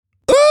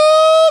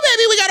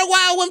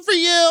got one for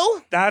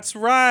you. That's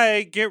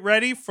right. Get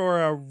ready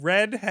for a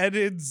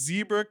red-headed,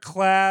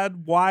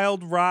 zebra-clad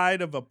wild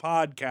ride of a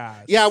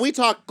podcast. Yeah, we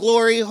talk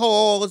glory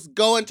holes,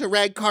 going to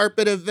red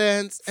carpet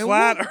events, and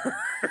Flat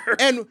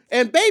Earth.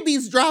 and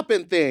babies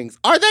dropping things.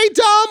 Are they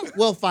dumb?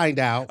 We'll find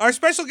out. Our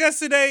special guest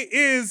today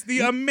is the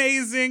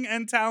amazing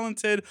and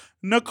talented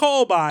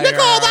Nicole Byer.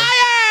 Nicole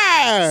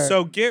Byer!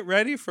 So get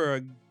ready for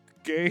a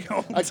gay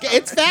old time. Okay,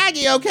 it's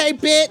faggy, okay,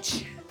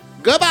 bitch?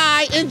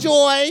 Goodbye.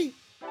 Enjoy.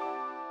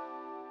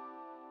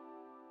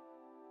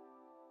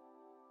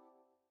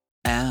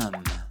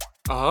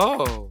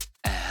 Oh.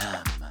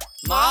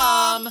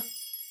 Mom!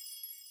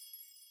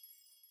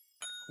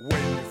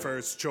 When your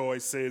first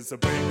choice is a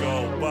big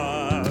old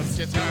bus,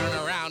 You turn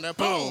around and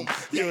boom,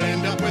 you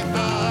end up with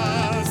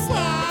us.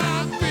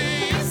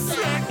 Sloppy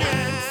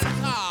seconds.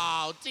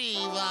 Oh,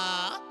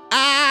 diva.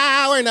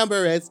 Our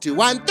number is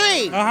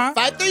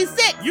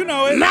 213-536. you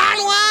know it.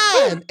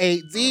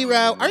 9180.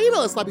 Our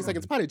email is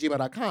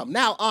sloppysecondspot@gmail.com.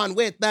 Now on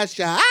with the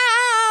show.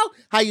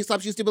 How you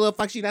slops, you stupid little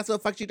fucks, you not so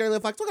fucks, you dirty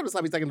little fucks. Welcome to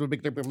Sloppy Seconds with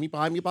Big Dipper.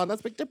 Meatball,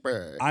 that's Big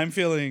Dipper. I'm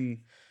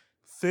feeling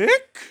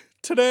thick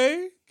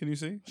today. Can you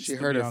see? It's She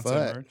the hurt her Beyonce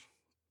foot. merch.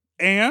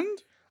 And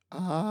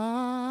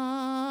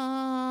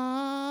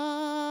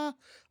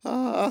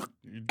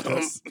you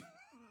just,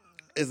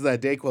 is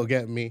that Dayquil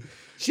getting me?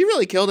 She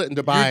really killed it in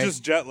Dubai. you're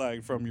just jet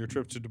lagged from your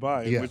trip to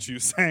Dubai, in Yeah. which you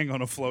sang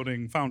on a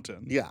floating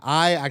fountain. Yeah,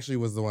 I actually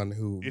was the one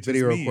who It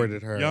video is me,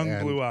 recorded her young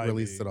and Blue Ivy.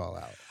 released it all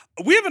out.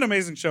 We have an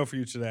amazing show for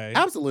you today.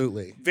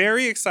 Absolutely.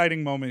 Very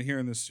exciting moment here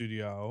in the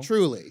studio.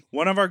 Truly.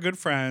 One of our good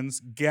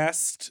friends,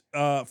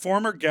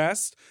 former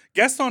guest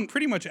on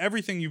pretty much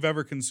everything you've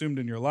ever consumed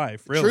in your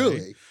life,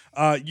 really.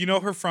 Truly. You know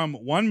her from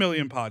 1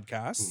 Million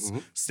Podcasts,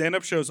 Mhm.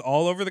 stand-up shows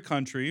all over the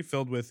country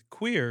filled with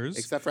queers.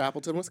 Except for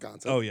Appleton,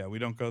 Wisconsin. Oh, yeah, we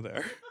don't go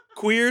there.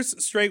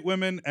 Queers, straight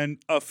women, and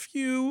a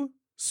few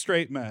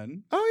straight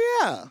men Oh,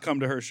 yeah. come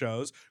to her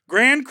shows.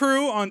 Grand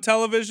Crew on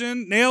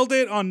television, nailed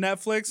it on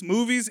Netflix,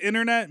 movies,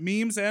 internet,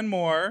 memes, and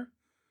more.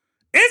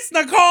 It's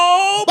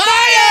Nicole It's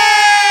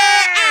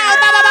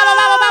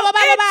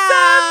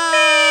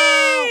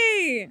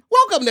me!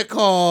 Welcome,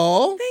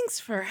 Nicole. Thanks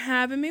for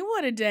having me.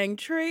 What a dang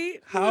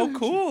treat. How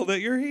cool that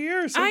you're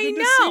here. So I good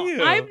know. to see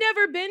you. I've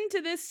never been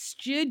to this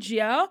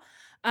studio.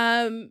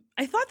 I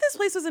thought this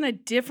place was in a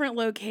different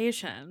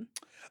location.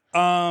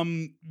 Oh,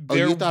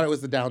 there- you thought it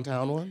was the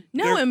downtown one?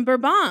 No, in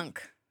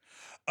Burbank.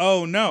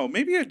 Oh no,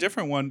 maybe a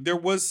different one. There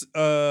was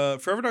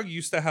Forever Dog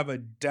used to have a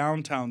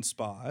downtown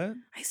spot.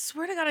 I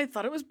swear to God, I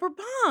thought it was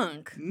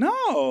Burbank.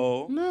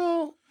 No.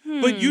 No.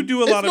 But you do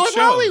a It's lot of North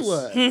shows.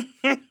 Hollywood.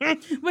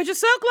 But you're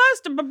so close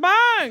to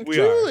Burbank. We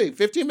are. Truly.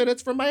 15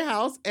 minutes from my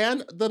house,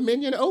 and the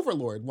Minion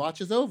Overlord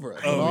watches over it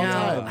at Oh, all yeah.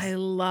 times. I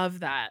love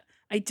that.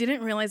 I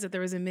didn't realize that there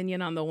was a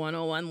minion on the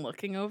 101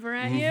 looking over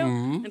at you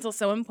Mhm. until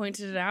someone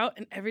pointed it out.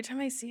 And every time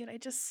I see it, I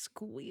just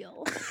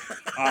squeal.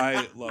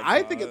 I love I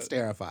that. think it's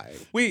terrifying.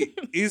 Wait,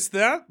 is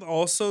that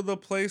also the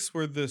place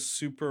where the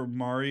Super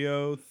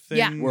Mario thing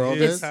Yeah. World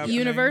is is? happening?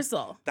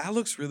 Universal. That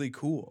looks really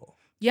cool.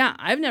 Yeah,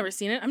 I've never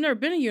seen it. I've never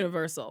been to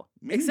Universal.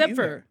 Me except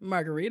neither. for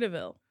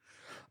Margaritaville.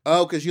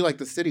 Oh, because you like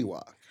the City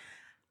Walk.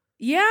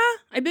 Yeah,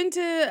 I've been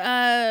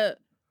to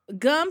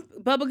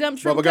Bubba Gump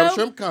Shrimp Bubblegum Co.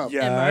 Shrimp Cup.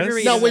 Yeah. And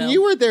Yes. Margaritaville. Now, when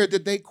you were there,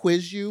 did they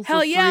quiz you for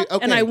Hell yeah, free?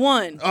 Okay. and I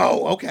won.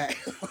 Oh, okay.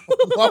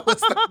 What was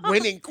the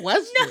winning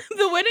question?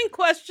 The winning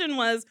question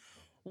was,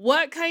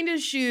 what kind of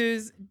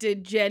shoes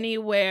did Jenny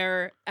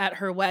wear at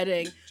her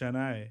wedding?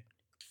 Jenai.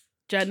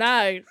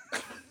 Jenny.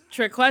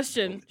 Trick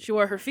question. She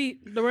wore her feet.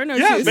 There were no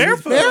Yeah, shoes.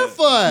 barefoot.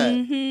 Barefoot.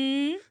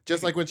 Mm-hmm.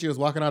 Just like when she was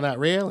walking on that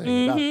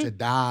railing, about Mhm. to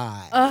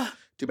die. Ugh,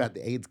 Too bad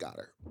the AIDS got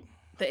her.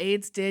 the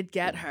AIDS did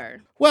get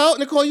her. Well,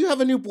 Nicole, you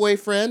have a new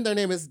boyfriend. Their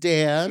name is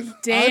Dan. I'd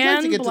like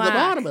Dan to get to Black. the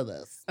bottom of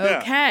this. Yeah.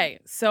 Okay,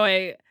 so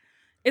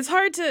it's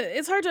hard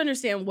to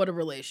understand what a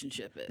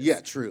relationship is. Yeah,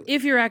 truly.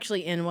 If you're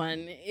actually in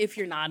one, if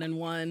you're not in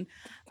one.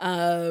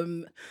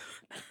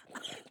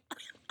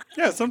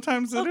 Yeah,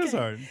 sometimes it is Okay.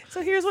 hard.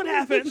 So here's what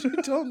happened.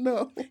 I don't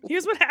know.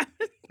 Here's what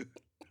happened.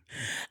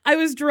 I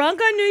was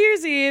drunk on New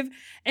Year's Eve,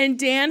 and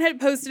Dan had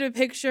posted a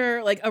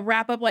picture, like a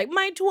wrap up, like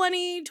my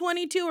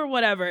 2022 or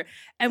whatever.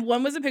 And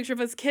one was a picture of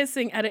us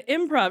kissing at an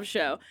improv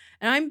show.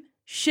 And I'm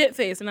shit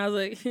faced. And I was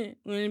like,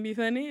 wouldn't it be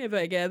funny if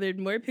I gathered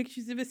more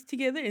pictures of us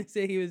together and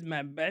said he was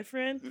my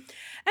boyfriend? And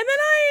then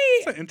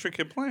It's an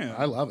intricate plan.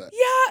 I love it.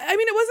 yeah, I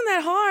mean, it wasn't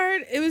that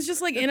hard. It was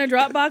just like in a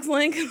Dropbox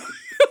link from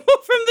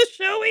the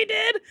show we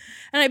did.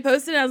 And I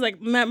posted it. I was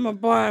like, met my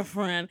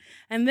boyfriend.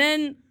 And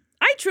then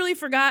I truly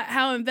forgot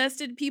how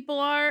invested people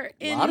are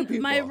Lot of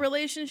in my people.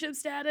 relationship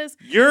status.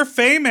 You're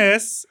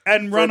famous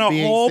and For run a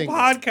being whole single.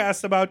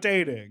 podcast about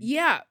dating.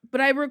 Yeah, but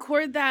I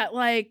record that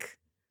like,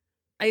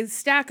 I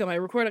stack them. I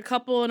record a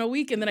couple in a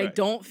week and then I Right.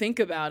 don't think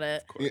about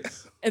it. Yeah.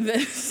 And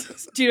then,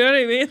 do you know what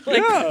I mean? Like,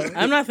 Yeah.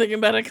 I'm not thinking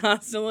about it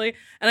constantly.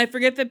 And I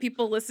forget that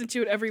people listen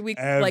to it every week,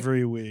 like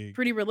Every week.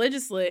 pretty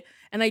religiously.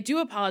 And I do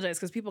apologize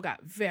because people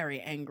got very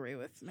angry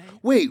with me.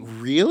 Wait,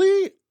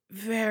 really?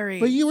 Very.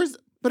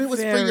 But it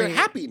was for your Very.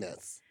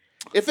 happiness.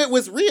 If it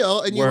was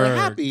real and you were Word.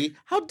 happy,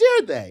 how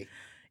dare they?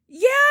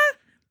 Yeah,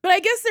 But I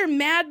guess they're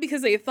mad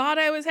because they thought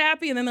I was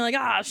happy, and then they're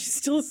like, she's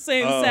still the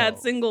same sad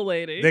single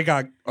lady. They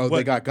got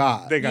they got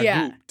God. They got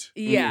gooped.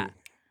 Yeah.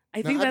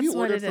 I think that's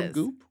what it is. Have you ordered from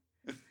Goop?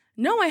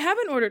 No, I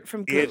haven't ordered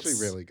from Goop. It's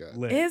actually really good.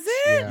 Lit. Is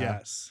it? Yeah.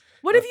 Yes.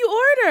 What have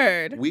you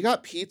ordered? We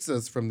got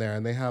pizzas from there,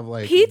 and they have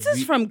like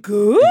Pizzas from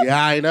Goop?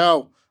 Yeah, I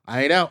know.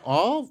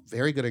 All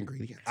very good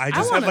ingredients. I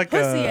just want had like a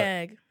pussy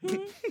egg.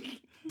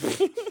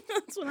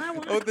 That's what I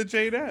want. Oh, the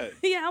Jadeette.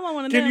 Yeah, I want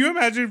one of them. Can you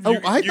imagine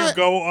if you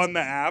go on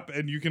the app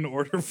and you can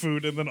order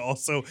food and then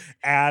also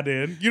add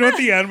in? You know, at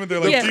the end when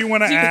they're like, "Do you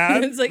want to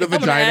add?" It's like, the I'm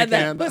gonna vagina add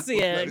that can,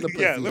 pussy egg. the pussy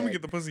Yeah, let me egg.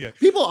 get the pussy egg.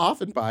 People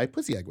often buy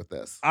pussy egg with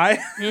this. I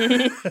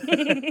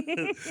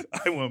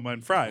want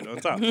mine fried on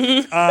top.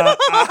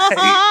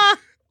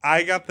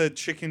 I got the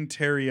chicken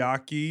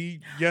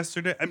teriyaki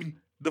yesterday. I mean,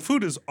 the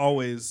food is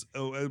always,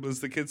 as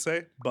the kids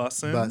say,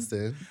 bussin'.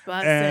 Busted.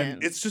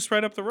 And it's just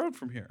right up the road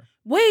from here.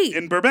 Wait,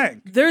 In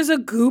Burbank. there's a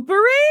Goopery?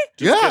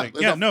 Yeah, Kidding.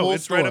 there's Yeah, a no, full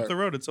it's right up store. the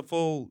road. It's a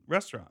full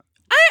restaurant.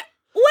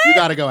 What? You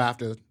gotta go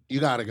after. You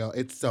gotta go.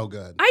 It's so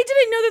good. I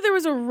didn't know that there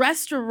was a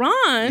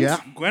restaurant. Yeah.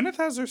 Gwyneth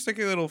has her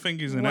sticky little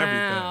fingies and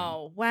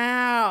everything.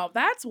 Wow.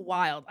 That's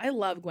wild. I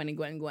love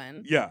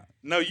Gwen. Yeah.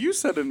 No, you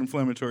said an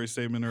inflammatory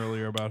statement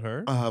earlier about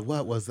her.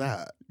 What was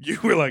that? You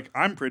were like,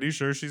 I'm pretty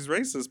sure she's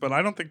racist, but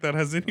I don't think that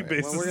has any Right,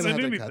 basis we're gonna in have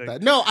to anything. cut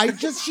that. No,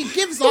 she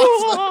gives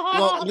off.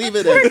 Well, leave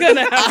it We're in.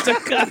 gonna have to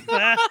cut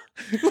that.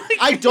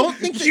 I don't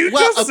think that, You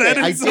well, just okay, said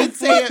it I so did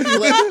say it, but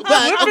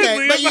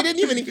flippantly but you about- didn't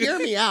even hear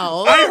me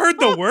out. I heard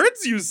the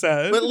words you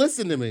said. But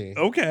listen to me.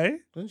 Okay.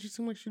 Doesn't she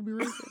seem like she'd be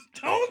racist?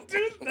 Don't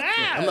do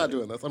that. I'm not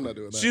doing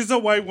this. She's a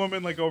white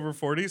woman, like over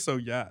 40, so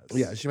yes.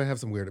 Yeah, she might have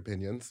some weird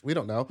opinions. We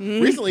don't know.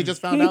 Mm-hmm. Recently,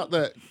 just found out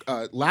that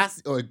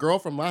a girl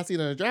from Last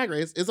Season of Drag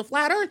Race is a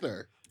flat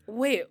earther.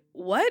 Wait,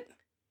 what?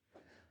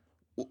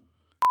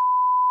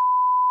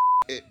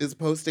 Is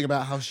posting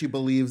about how she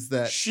believes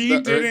that She the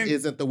Earth didn't-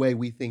 isn't the way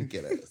we think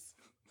it is,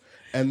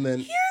 and then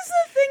Here's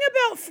the thing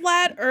about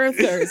flat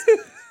earthers.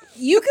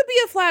 You could be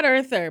a flat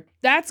earther.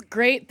 That's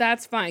great.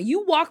 That's fine.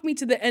 You walk me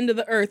to the end of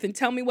the earth and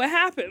tell me what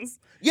happens.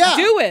 yeah,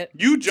 Do it.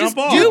 You jump Just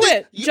off. do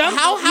it. You- Jump.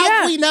 how have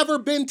yeah. we never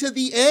been to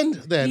the end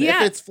then?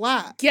 Yeah. If it's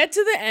flat, Get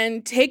to the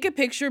end, take a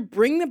picture,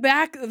 bring the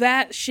back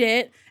that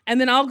shit, and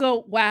then I'll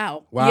go,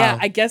 wow. Wow. Yeah,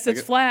 I guess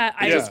it's flat.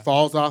 it Yeah. just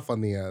falls off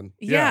on the end.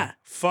 Yeah.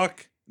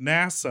 Fuck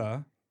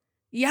NASA.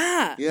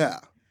 Yeah. Yeah,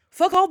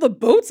 Fuck all the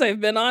boats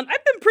I've been on.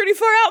 I've been pretty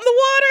far out in the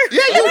water.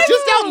 yeah. You were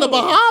just out in the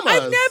Bahamas.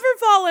 I've never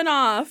fallen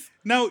off.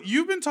 Now,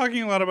 you've been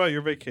talking a lot about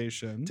your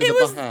vacation. To It the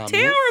was Bahamas.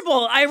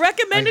 terrible. I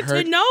recommend I it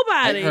heard- to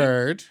nobody. I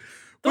heard.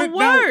 The Wait,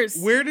 now,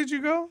 worst. where did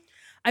you go?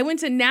 I went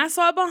to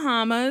Nassau,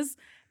 Bahamas,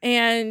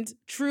 and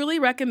truly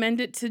recommend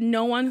it to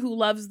no one who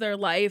loves their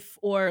life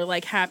or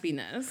like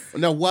happiness.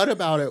 Now, what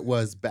about it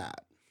was bad?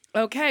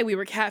 Okay, we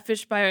were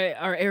catfished by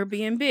our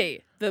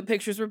Airbnb. The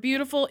pictures were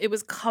beautiful. It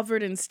was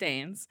covered in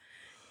stains.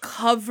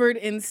 Covered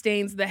in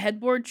stains. The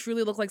headboard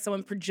truly looked like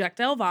someone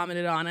projectile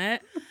vomited on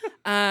it.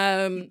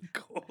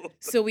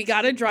 So we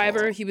got a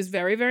driver. He was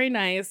very, very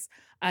nice.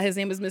 His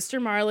name was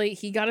Mr. Marley.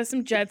 He got us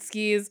some jet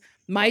skis.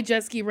 My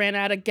jet ski ran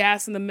out of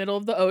gas in the middle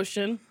of the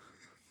ocean.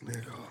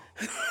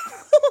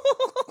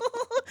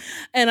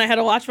 And I had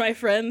to watch my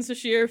friend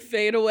Sashir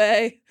fade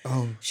away.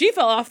 Oh, She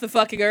fell off the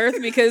fucking earth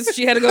because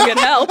she had to go get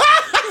help.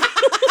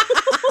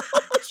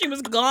 She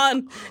was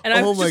gone. And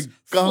I Oh was my just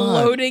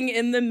God. floating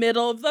in the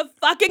middle of the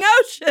fucking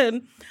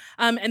ocean.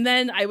 And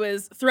then I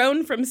was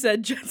thrown from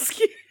said jet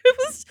ski. It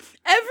was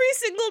every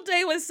single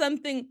day was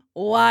something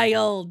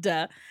wild.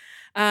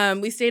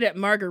 We stayed at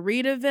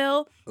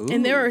Margaritaville,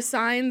 and there Ooh. are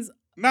signs.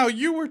 Now,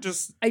 you were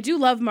just. I do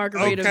love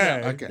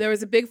Margaritaville. Okay. There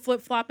was a big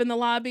flip flop in the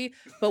lobby,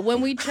 but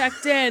when we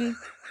checked in,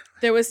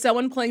 there was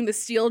someone playing the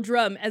steel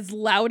drum as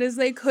loud as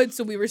they could,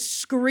 so we were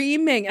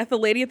screaming at the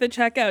lady at the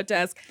checkout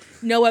desk.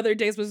 No other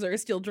days was there a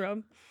steel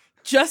drum.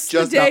 Just the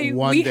Just that day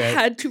one we day.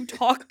 had to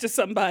talk to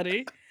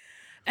somebody.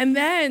 And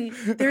then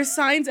there's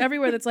signs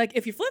everywhere that's like,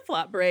 if your flip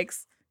flop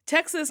breaks,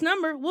 text this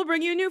number, we'll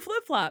bring you a new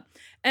flip flop.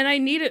 And I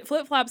needed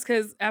flip flops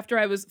because after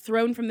I was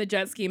thrown from the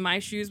jet ski, my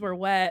shoes were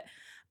wet.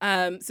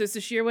 So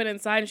Sashir went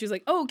inside and she was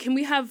like, oh, can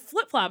we have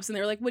flip flops? And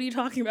they were like, what are you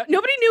talking about?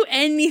 Nobody knew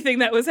anything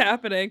that was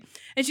happening.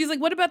 And she's like,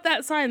 what about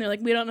that sign? They're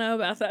like, we don't know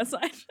about that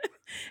sign.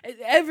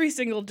 Every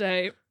single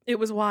day, it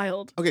was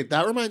wild. okay.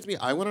 That reminds me.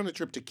 I went on a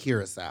trip to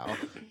Curacao,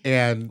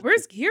 and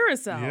Where's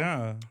Curacao?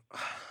 Yeah.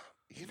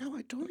 you know,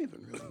 I don't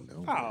even really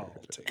know. I'll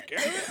take care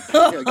of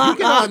it. Yeah, you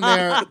get on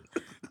there.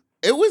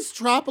 It was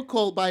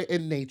tropical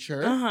in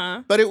nature,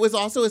 Uh-huh. but it was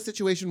also a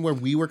situation where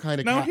we were kind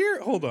of. Now, here,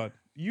 hold on.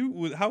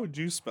 How would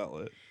you spell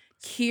it?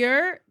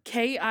 Kier,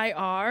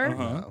 K-I-R,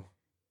 Uh-huh.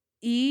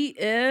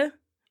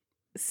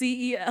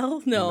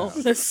 E-C-E-L? No, No.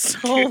 that's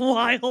so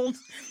wild.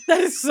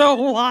 That is so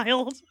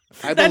wild.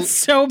 I That's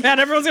so bad.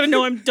 Everyone's going to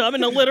know I'm dumb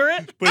and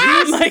illiterate. But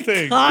here's my the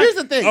thing. God. Here's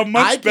the thing. A I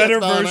much can't better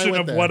spell and I version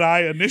went of there. what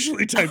I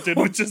initially typed in,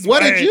 which is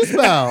What did way- you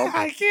spell?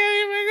 I can't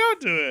even go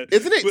to it.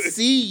 Isn't it But-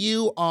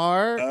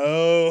 C-U-R?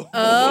 Oh.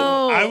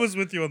 I was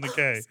with you on the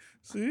K.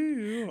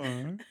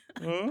 C-U-R.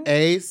 Oh.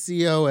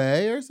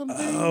 A-C-O-A or something?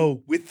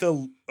 Oh, with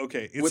the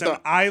okay, it's With an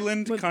the-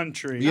 island with-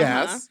 country.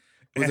 Yes.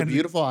 It was a And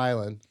beautiful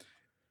island.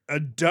 a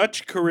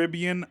Dutch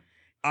Caribbean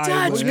Dutch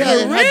island. Yeah,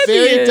 it had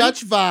very Caribbean?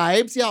 Dutch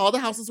vibes. Yeah, all the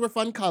houses were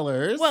fun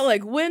colors. What,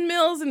 like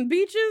windmills and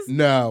beaches?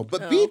 No,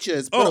 but Oh.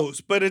 beaches. But Oh,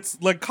 but it's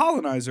like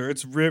Colonizer.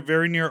 It's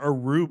very near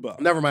Aruba.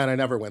 never mind. I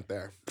never went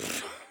there.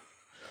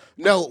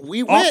 No,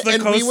 we Off went the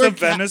and we coast were of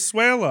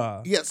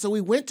Venezuela. Yeah, so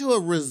we went to a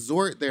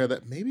resort there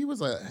that maybe was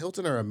a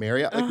Hilton or a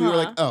Marriott. Like we were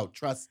like, oh,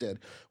 trusted.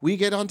 We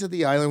get onto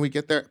the island. We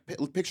get there.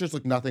 Pictures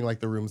look nothing like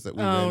the rooms that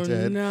we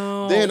rented.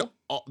 No. Then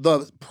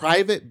the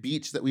private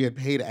beach that we had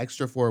paid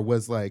extra for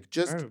was like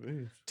just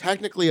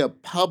technically a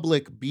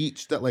public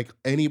beach that like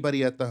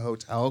anybody at the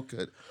hotel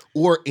could,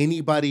 or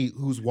anybody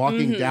who's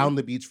walking down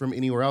the beach from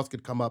anywhere else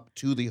could come up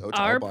to the hotel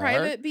Our bar.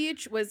 private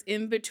beach was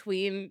in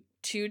between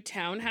two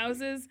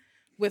townhouses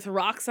with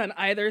rocks on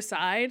either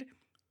side,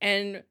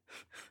 and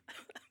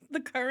the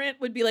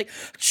current would be like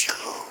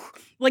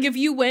if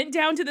you went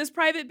down to this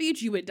private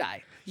beach, you would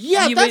die.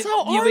 Yeah, you that's would,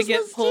 how ours you would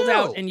get was pulled too.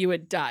 out and you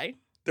would die.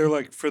 They're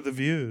like, for the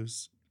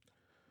views.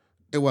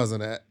 It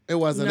wasn't it. It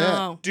wasn't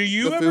No. Do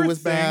you The ever food was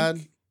think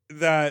bad.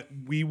 that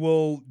we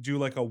will do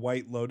like a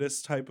White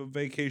Lotus type of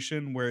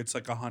vacation where it's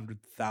like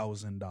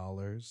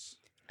 $100,000?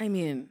 I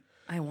mean,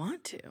 I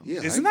want to. it.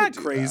 Yeah, Isn't I that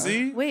could do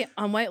crazy? Wait,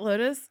 on White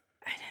Lotus?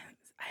 I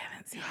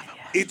haven't seen it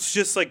yet. It's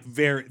just like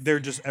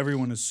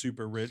everyone is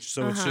super rich.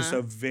 So it's just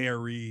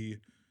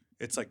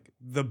it's like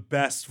the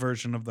best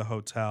version of the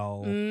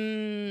hotel.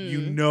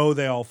 You know,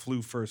 they all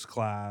flew first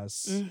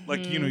class.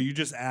 Like, you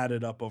just add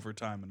it up over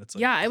time and it's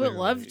like, Yeah, I would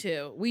love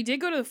clearly- to. We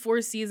did go to the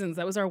Four Seasons.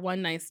 That was our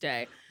one nice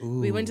day.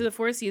 We went to the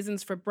Four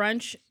Seasons for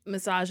brunch,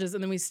 massages,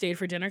 and then we stayed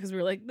for dinner because we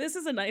were like, this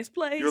is a nice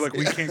place. You're like,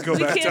 we can't go we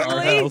back can't to our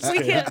leave. house. We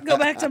can't go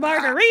back to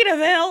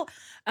Margaritaville.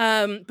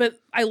 But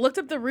I looked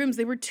up the rooms.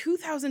 They were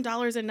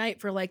 $2,000 a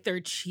night for like their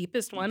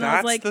cheapest one. That's I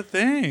was like, the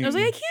thing. I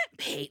can't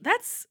pay.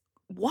 That's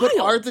wild. But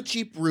are the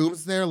cheap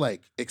rooms there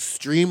like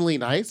extremely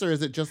nice, or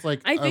is it just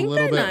like I a think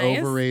little bit they're nice.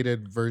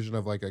 overrated version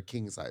of like a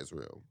king size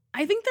room?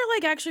 I think they're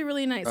like actually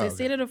really nice. Oh, I okay.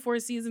 stayed at a Four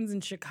Seasons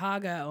in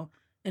Chicago,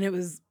 and it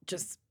was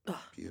just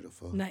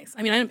Beautiful. nice.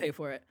 I mean, I didn't pay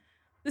for it.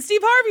 The Steve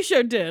Harvey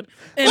Show did.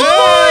 And Oh, boy,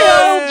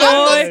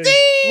 oh Uncle boy,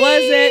 Steve!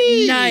 was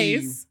it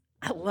nice.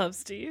 I love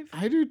Steve.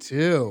 I do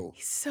too.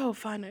 He's so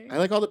funny. I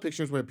like all the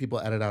pictures where people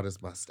edit out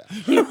his mustache.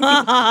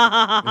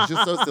 It's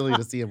just so silly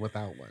to see him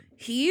without one.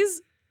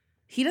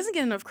 He doesn't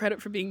get enough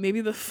credit for being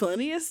maybe the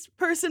funniest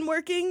person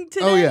working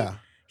today. Oh yeah.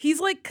 He's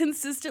like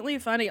consistently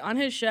funny on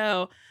his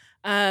show.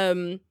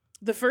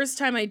 The first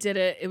time I did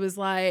it, it was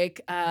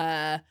like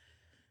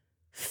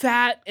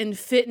fat and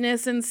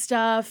fitness and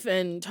stuff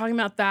and talking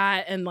about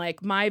that. And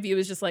like my view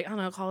is just like, I don't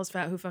know, call us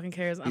fat. Who fucking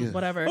cares? Yeah.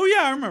 Whatever. Oh,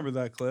 yeah, I remember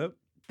that clip.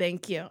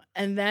 Thank you.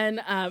 And then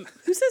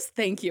who says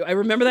thank you? I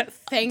remember that.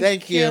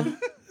 Thank you.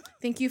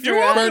 Thank you for You're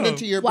welcome. Burned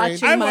into your brain.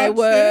 watching my watched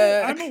work.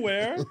 it. I'm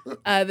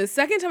aware. The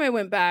second time I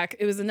went back,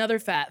 it was another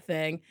fat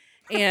thing.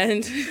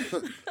 And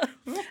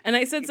and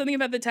I said something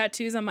about the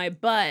tattoos on my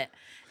butt.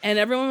 And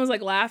everyone was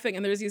like laughing.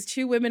 And there's these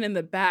two women in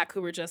the back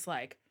who were just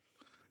like,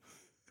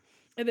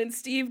 and then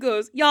Steve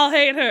goes, y'all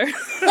hate her.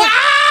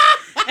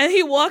 And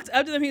he walked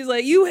up to them. He's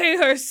like, you hate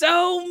her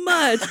so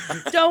much.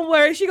 Don't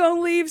worry. She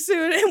gonna leave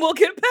soon and we'll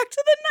get back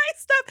to the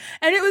nice stuff.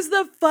 And it was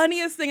the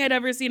funniest thing I'd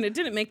ever seen. It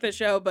didn't make the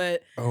show,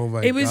 but Oh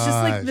my it was just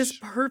like this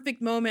gosh.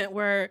 perfect moment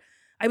where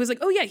I was like,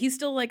 oh yeah, he's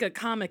still like a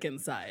comic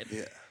inside.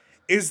 Yeah.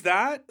 Is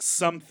that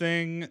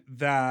something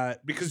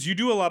that, because you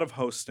do a lot of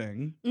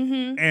hosting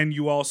Mm-hmm. and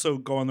you also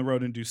go on the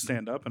road and do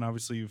stand up, and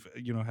obviously you've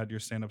had your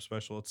stand up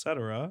special,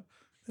 etc.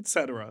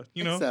 etc.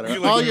 Et cetera. You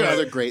like All to your write,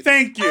 other great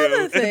thank you,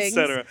 Other things.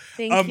 etc.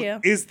 Thank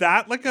you. Is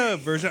that like a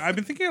version? I've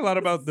been thinking a lot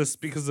about this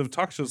because of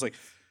talk shows like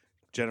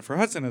Jennifer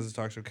Hudson has a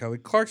talk show, Kelly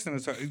Clarkson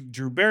has a talk,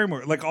 Drew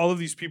Barrymore, like all of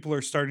these people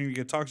are starting to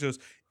get talk shows.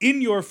 In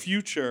your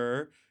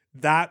future,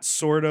 that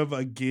sort of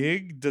a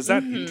gig, does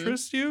that Mhm.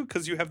 interest you?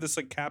 Because you have this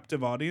like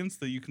captive audience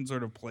that you can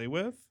sort of play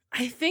with?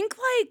 I think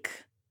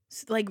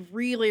like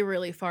really,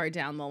 really far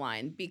down the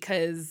line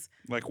because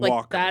Like like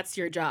Walker. that's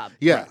your job.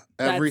 Yeah,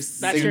 every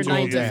That's your single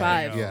 9 to day.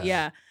 5. Yeah.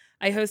 Yeah.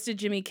 I hosted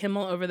Jimmy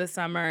Kimmel over the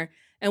summer.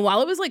 And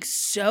while it was like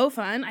so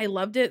fun, I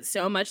loved it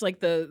so much. Like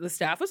the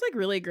staff was like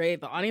really great.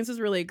 The audience was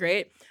really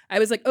great. I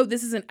was like, oh,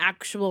 this is an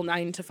actual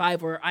 9 to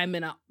 5 where I'm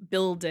in a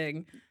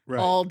building Right.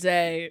 all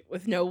day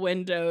with no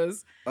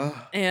windows. Ugh.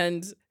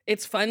 And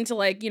it's fun to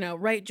like,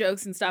 write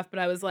jokes and stuff. But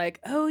I was like,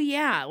 oh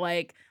yeah,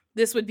 like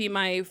this would be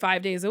my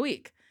 5 days a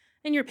week.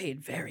 And you're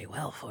paid very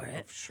well for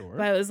it. Sure.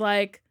 But I was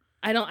like,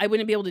 I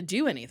wouldn't be able to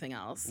do anything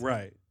else.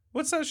 Right.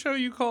 What's that show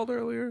you called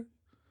earlier?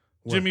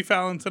 What? Jimmy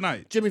Fallon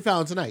Tonight. Jimmy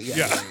Fallon Tonight. Yeah.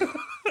 Yeah.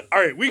 All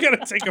right, we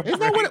gotta take a break. Isn't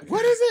that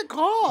what is it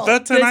called? The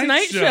The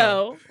Tonight,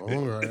 Show.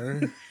 All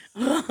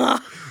right.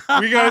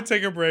 We gotta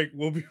take a break.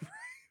 We'll be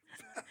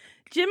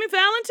Jimmy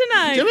Fallon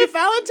Tonight. Jimmy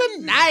Fallon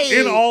Tonight.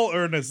 in all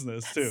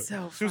earnestness too.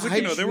 so She was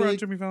like, fun. they I were on really-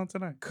 Jimmy Fallon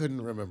Tonight.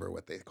 Couldn't remember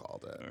what they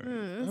called it.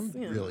 I'm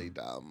Yeah. really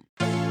dumb.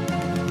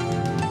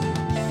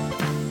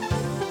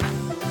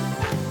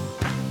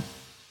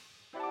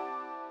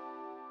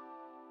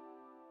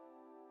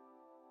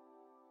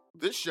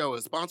 This This show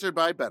is sponsored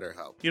by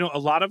BetterHelp. You know, a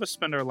lot of us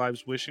spend our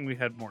lives wishing we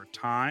had more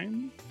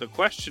time. The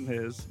question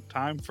is,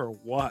 time for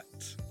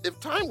what? If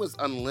time was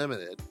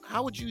unlimited,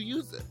 how would you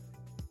use it?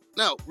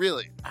 No,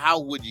 really, how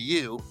would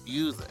you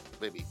use it?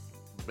 Maybe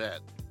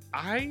bed.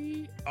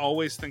 I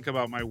always think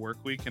about my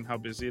work week and how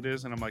busy it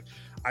is, and I'm like,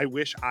 I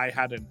wish I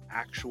had an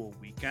actual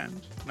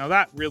weekend. Now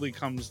that really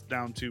comes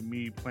down to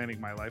me planning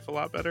my life a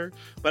lot better,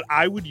 but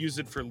I would use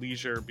it for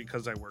leisure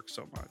because I work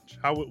so much.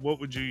 What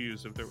would you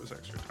use if there was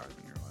extra time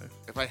in your life?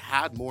 If I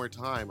had more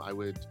time, I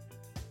would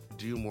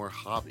do more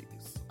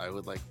hobbies. I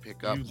would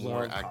pick up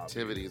more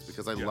activities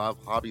because I love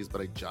hobbies,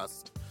 but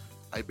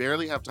I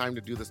barely have time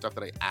to do the stuff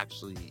that I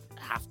actually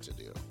have to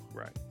do.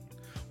 Right.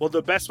 Well,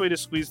 the best way to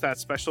squeeze that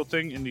special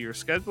thing into your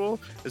schedule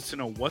is to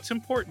know what's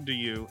important to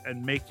you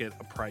and make it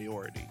a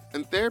priority.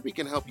 And therapy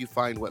can help you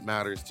find what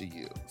matters to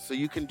you so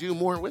you can do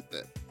more with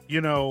it. You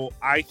know,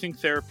 I think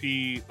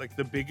therapy,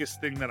 the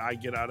biggest thing that I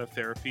get out of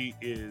therapy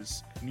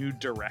is new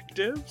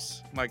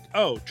directives.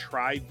 Oh,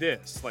 try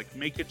this.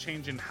 Make a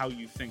change in how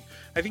you think.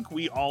 I think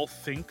we all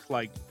think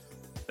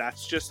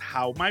that's just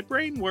how my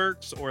brain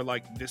works, or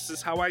this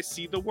is how I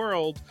see the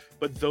world.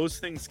 But those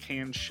things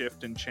can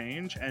shift and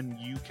change, and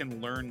you can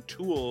learn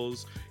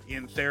tools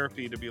in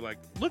therapy to be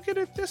look at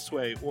it this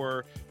way,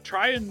 or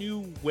try a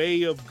new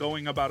way of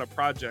going about a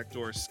project,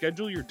 or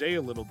schedule your day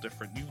a little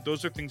different.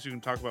 Those are things you can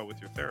talk about with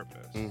your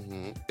therapist.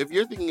 Mm-hmm. If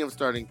you're thinking of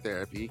starting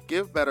therapy,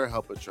 give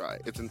BetterHelp a try.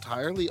 It's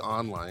entirely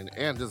online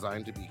and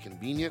designed to be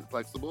convenient,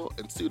 flexible,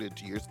 and suited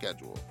to your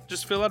schedule.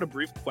 Just fill out a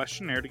brief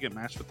questionnaire to get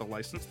matched with a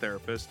licensed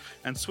therapist,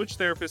 and switch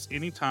therapists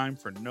anytime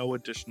for no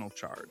additional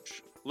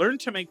charge. Learn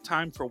to make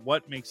time for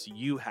what makes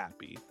you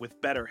happy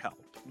with BetterHelp.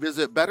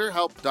 Visit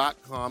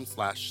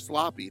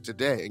BetterHelp.com/sloppy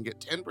today and get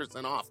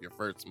 10% off your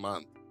first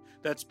month.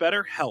 That's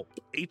BetterHelp,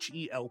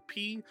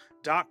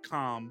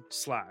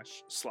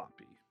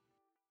 HELP.com/sloppy.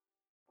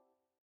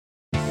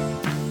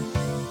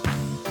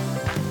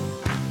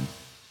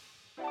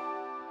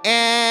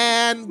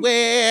 And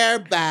we're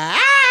back.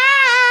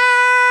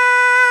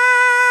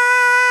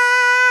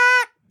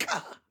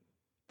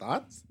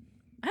 Thoughts?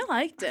 I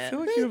liked I it. feel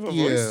like you have a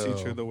voice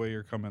teacher the way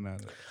you're coming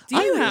at it.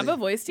 Do you have a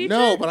voice teacher?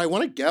 No, but I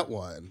want to get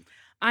one.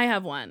 I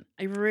have one.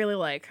 I really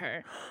like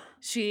her.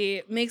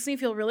 She makes me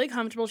feel really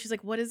comfortable. She's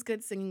like, what is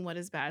good singing? What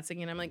is bad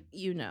singing? I'm like,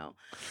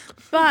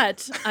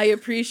 But I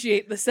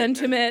appreciate the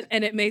sentiment,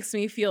 and it makes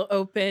me feel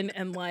open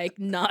and not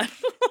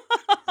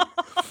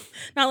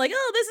not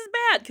oh, this is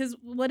bad, because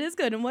what is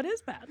good and what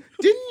is bad?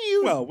 Didn't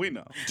you? Well, we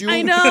know.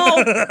 I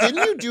know.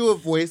 Didn't you do a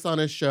voice on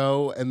a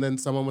show, and then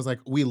someone was like,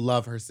 we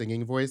love her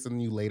singing voice,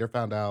 and you later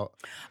found out?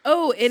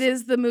 Oh, it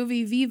is the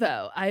movie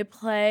Vivo. I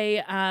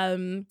play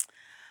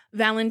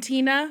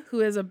Valentina,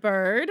 who is a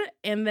bird,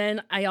 and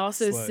then I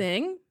also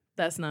sing.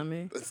 That's not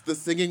me. The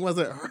singing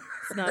wasn't her.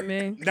 It's not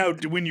me. Now,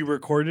 when you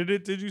recorded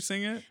it, did you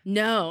sing it?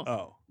 No.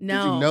 Oh.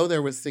 No. Did you know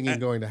there was singing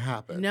going to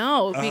happen?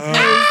 No,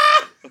 because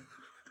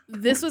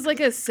this was a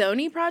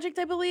Sony project,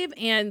 I believe,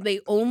 and they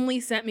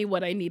only sent me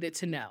what I needed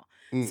to know.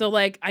 So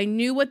I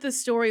knew what the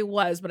story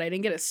was, but I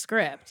didn't get a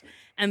script.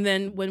 And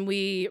then when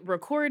we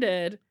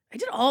recorded, I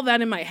did all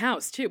that in my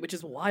house too, which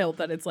is wild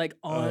that it's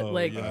on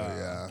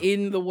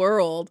in the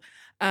world.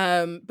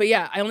 But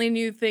yeah, I only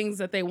knew things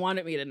that they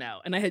wanted me to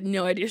know, and I had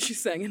no idea she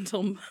sang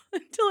until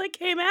it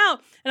came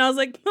out, and I was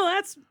like,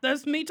 "Well,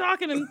 that's me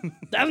talking, and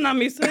that's not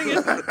me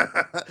singing."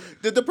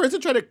 Did the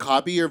person try to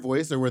copy your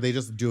voice, or were they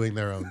just doing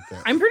their own thing?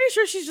 I'm pretty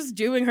sure she's just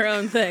doing her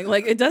own thing.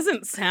 It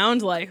doesn't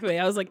sound like me.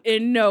 I was like,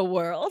 in no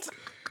world.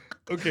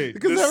 Okay,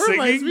 because the that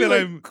reminds singing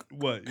me that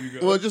what? You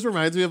go. Well, it just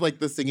reminds me of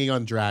the singing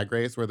on Drag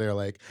Race where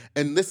they're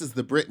and this is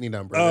the Britney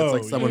number. And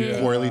it's someone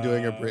poorly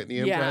doing a Britney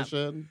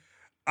impression.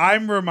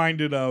 I'm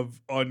reminded of,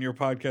 on your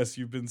podcast,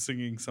 you've been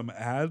singing some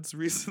ads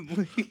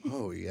recently.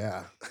 Oh,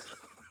 yeah.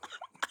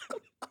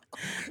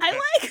 I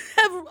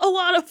have a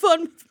lot of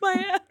fun with my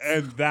ads.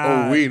 And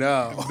that, we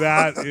know.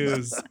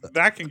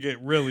 That can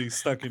get really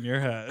stuck in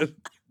your head.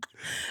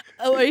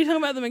 Oh, are you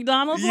talking about the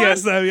McDonald's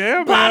Yes, one? I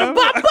am. Bada,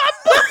 bop, bop, bop.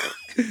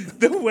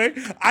 The way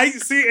I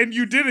see, and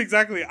you did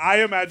exactly.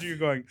 I imagine you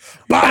going,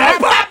 bada,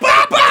 bop,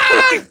 bop,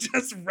 bop,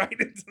 just right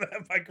into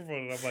that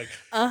microphone. And I'm like,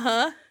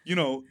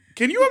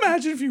 can you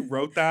imagine if you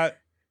wrote that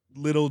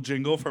little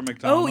jingle for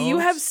McDonald's? Oh, you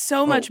have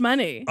so much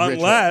money.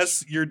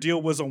 Unless your deal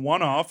was a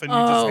one-off and you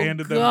just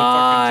handed them the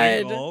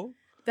fucking jingle.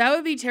 That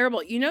would be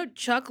terrible.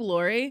 Chuck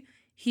Lorre,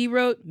 he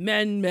wrote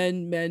men. There's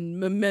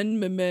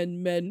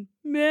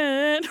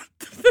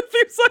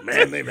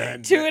Manly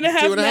men.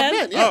 2.5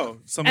 men. Yeah. Oh,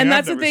 and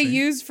that's what they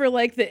used for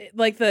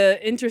the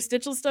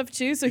interstitial stuff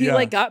too. So he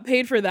got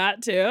paid for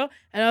that too.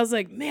 And I was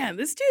like, man,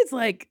 this dude's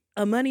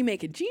a money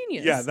making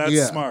genius. Yeah,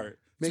 that's smart.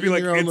 To be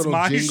your own it's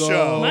my jingle.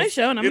 show. My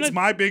show, and it's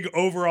my big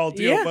overall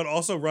deal, Yeah. but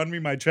also run me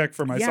my check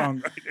for my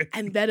songwriting.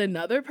 And then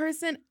another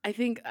person, I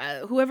think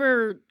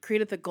whoever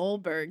created the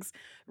Goldbergs,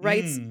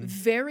 writes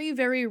very,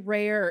 very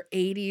rare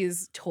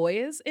 80s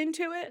toys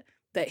into it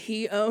that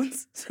he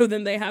owns. So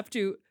then they have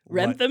to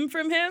rent them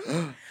from him.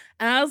 And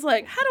I was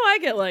like, how do I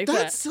get that?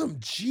 That's some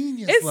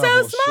genius It's so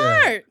level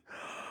smart. shit.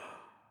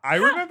 I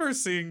remember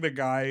seeing the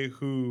guy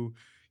who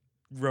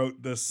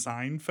wrote the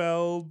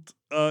Seinfeld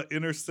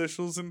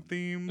interstitials and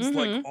themes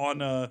like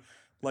on a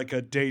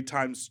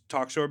daytime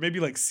talk show, or maybe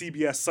like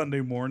CBS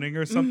Sunday Morning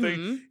or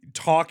something,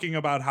 talking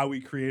about how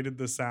he created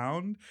the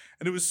sound.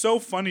 And it was so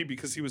funny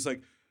because he was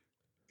like,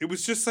 it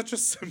was just such a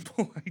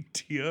simple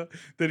idea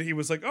that he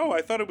was like, oh,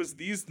 I thought it was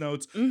these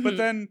notes, but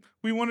then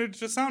we wanted it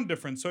to sound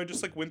different. So I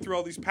just like went through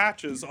all these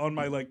patches on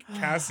my like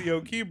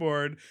Casio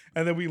keyboard,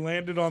 and then we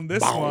landed on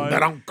this one.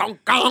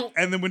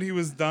 And then when he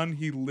was done,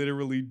 he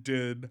literally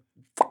did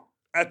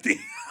at the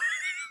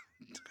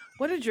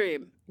What a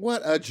dream.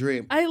 What a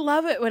dream. I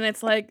love it when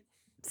it's like,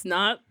 it's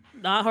not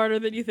harder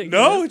than you think.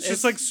 No, it's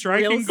just like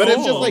striking real gold. But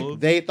it's just like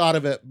they thought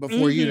of it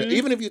before you did. Mhm.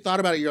 Even if you thought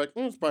about it, you're like,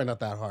 it's probably not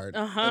that hard.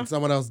 And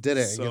someone else did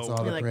it and So gets all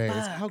the You're like, praise.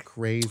 fuck. How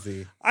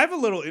crazy. I have a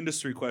little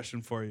industry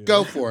question for you.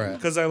 Go for it.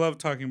 Because I love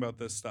talking about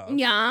this stuff.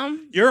 Yeah.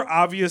 You're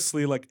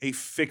obviously like a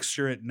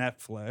fixture at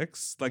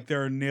Netflix. Like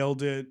there are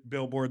Nailed It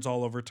billboards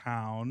all over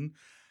town.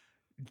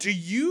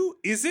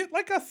 Is it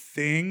like a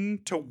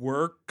thing to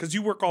work? Because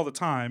you work all the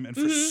time and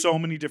for so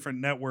many different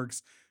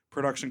networks,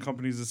 production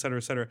companies, et cetera,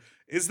 et cetera.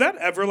 Is that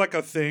ever like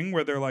a thing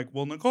where they're like,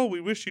 well, Nicole,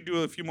 we wish you'd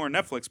do a few more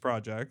Netflix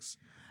projects?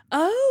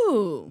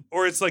 Oh.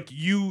 Or it's like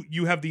you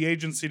have the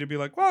agency to be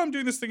like, well, I'm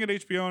doing this thing at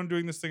HBO, I'm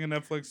doing this thing at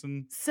Netflix.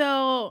 And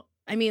So,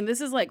 I mean,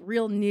 this is like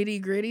real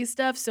nitty gritty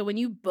stuff. So when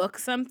you book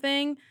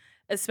something,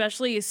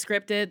 especially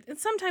scripted and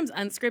sometimes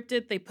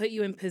unscripted, they put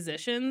you in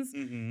positions.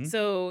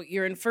 So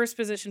you're in first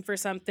position for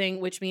something,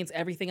 which means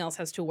everything else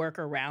has to work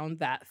around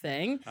that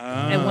thing.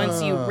 And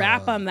once you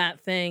wrap on that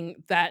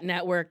thing, that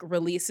network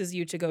releases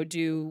you to go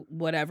do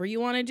whatever you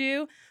want to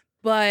do.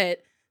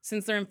 But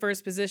since they're in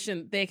first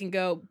position, they can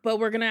go, but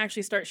we're going to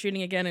actually start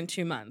shooting again in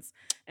 2 months.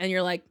 And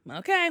you're like,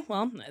 okay,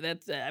 well,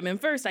 that's I'm in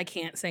first. I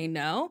can't say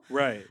no.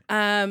 right.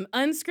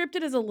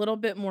 Unscripted is a little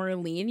bit more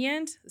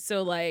lenient.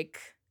 So like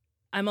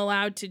I'm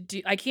allowed to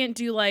do, I can't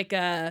do like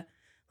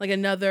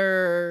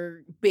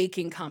another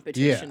baking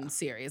competition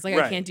series. Like I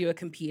Right. can't do a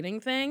competing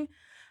thing.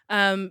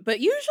 But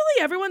usually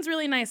everyone's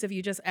really nice if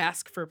you just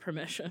ask for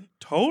permission.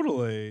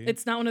 Totally.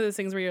 It's not one of those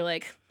things where you're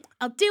like,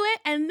 I'll do it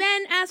and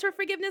then ask for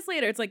forgiveness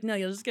later. It's like, no,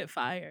 you'll just get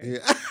fired.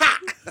 Yeah.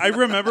 I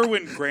remember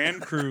when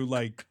Grand Crew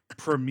like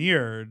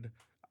premiered,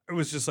 it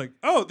was just like,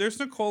 oh, there's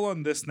Nicole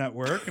on this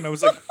network. And I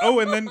was like, oh,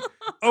 and then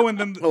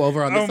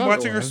over on this I'm other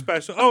watching her one.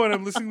 special. Oh, and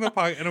I'm listening to the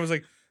podcast. And I was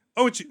like,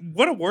 oh,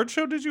 what award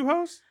show did you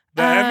host?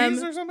 The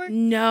Emmys or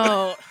something?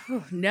 No,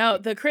 no,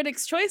 the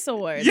Critics' Choice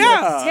Award.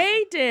 Yeah.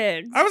 Tay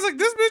Diggs. I was like,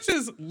 this bitch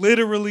is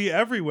literally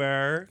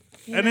everywhere.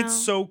 You and know, it's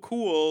so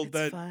cool it's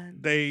that fun.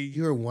 they.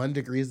 You were 1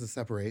 degree of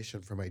separation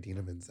from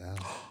Idina Menzel.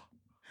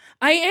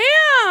 I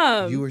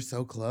am. You were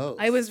so close.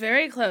 I was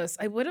very close.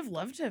 I would have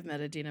loved to have met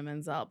Idina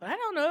Menzel, but I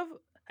don't know.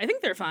 I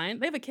think they're fine.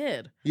 They have a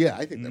kid. Yeah,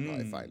 I think they're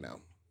probably fine now.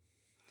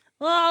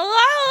 La, la,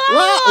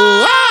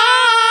 la.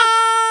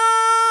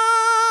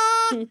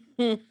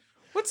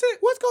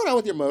 What's going on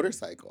with your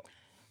motorcycle?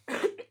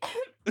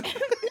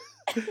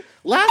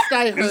 Last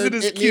I heard, it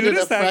as it cute needed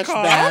a as that fresh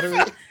cough?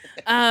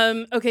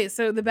 battery. Okay,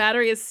 so the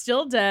battery is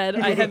still dead.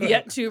 I have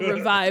yet to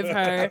revive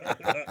her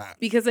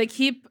because I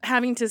keep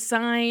having to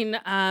sign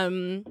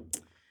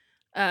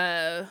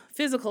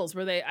physicals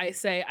where I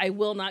say I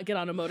will not get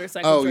on a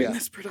motorcycle during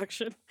this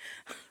production.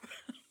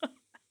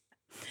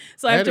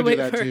 So I have to do wait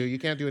that for too. You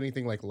can't do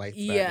anything like life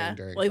yeah.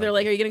 during. Like they're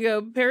like, something. are you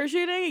gonna go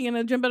parachuting? Are you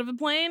gonna jump out of a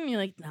plane? And you're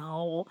like,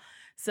 no.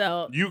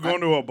 So You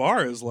going to a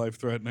bar is life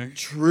threatening.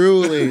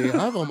 Truly,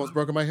 I've almost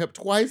broken my hip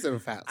twice in a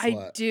fat I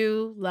slut.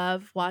 do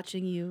love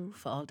watching you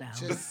fall down.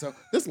 Just so.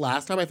 This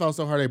last time I fell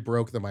so hard I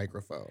broke the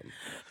microphone.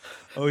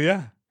 Oh,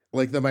 yeah.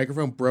 Like the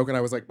microphone broke and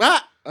I was like,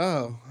 ah,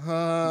 oh.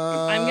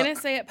 I'm gonna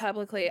say it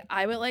publicly.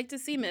 I would like to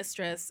see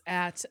Mistress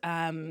at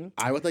I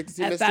would like to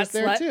see at Mistress That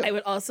there Slut. too. I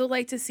would also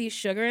like to see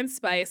Sugar and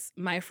Spice,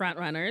 my front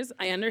runners.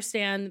 I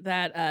understand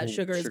that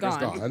Sugar is Sugar's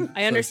gone.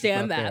 I so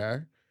understand she's not that.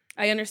 there.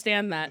 I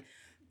understand that.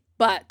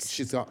 But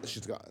She's gone.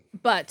 She's gone.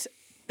 but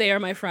they are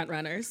my front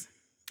runners.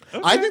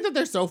 Okay. I think that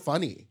they're so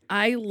funny.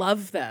 I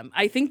love them.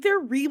 I think they're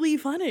really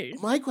funny.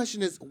 My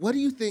question is, what do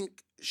you think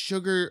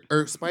Sugar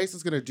or Spice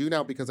is going to do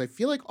now? Because I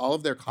feel like all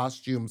of their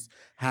costumes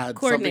had something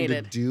to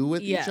Coordinated. do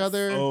with Yes. each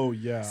other. Oh,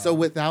 yeah. So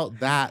without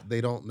that,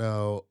 they don't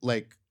know.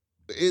 Like,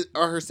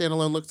 are her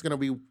standalone looks going to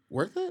be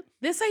worth it?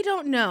 This I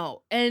don't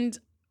know. And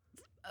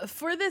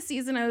for this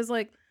season, I was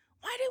like,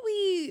 why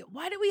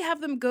did we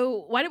have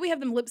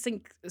them lip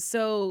sync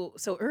so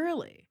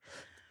early?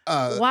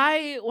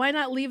 Why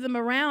not leave them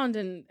around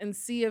and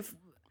see if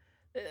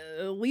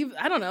leave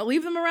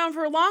them around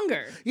for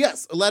longer?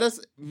 Yes, let us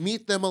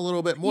meet them a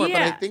little bit more. But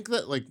I Yeah. think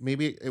that like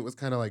maybe it was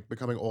kind of like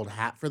becoming old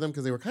hat for them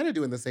because they were kind of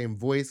doing the same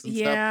voice and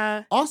stuff.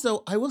 Yeah.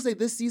 Also, I will say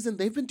this season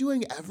they've been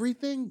doing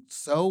everything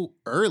so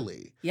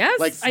early.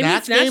 Yes. Like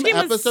Snatch Game was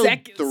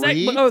episode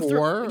 3, 4,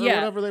 or yeah.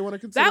 whatever they want to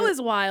consider. That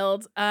was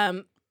wild.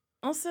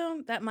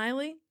 Also, that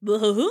Miley. I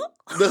loved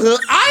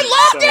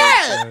it.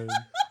 Good.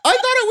 I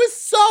thought it was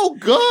so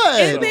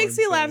good. It makes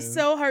me laugh insane.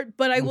 so hard.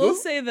 But I will Mhm.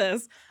 say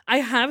this. I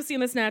have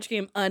seen the Snatch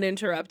Game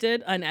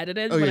uninterrupted,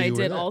 unedited Oh, when yeah, I you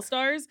were did there. All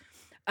Stars.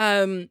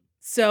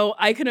 So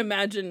I can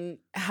imagine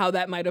how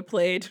that might have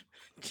played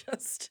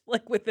just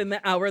like within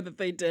the hour that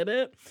they did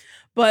it.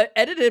 But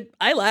edited,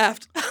 I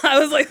laughed. I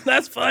was like,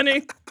 that's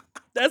funny.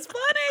 That's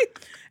funny.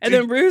 And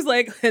then Rue's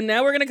like, and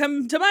now we're going to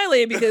come to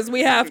Miley because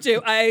we have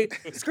to. I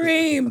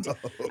screamed.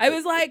 I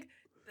was like,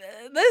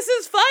 this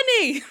is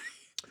funny.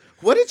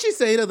 What did she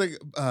say to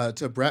the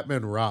to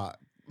Bretman Rock?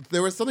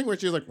 There was something where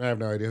she was like, I have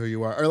no idea who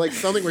you are. Or like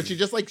something where she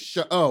just like,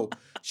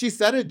 she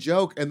said a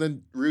joke and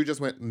then Rue just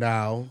went,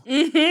 no,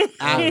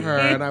 at her.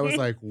 And I was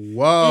like,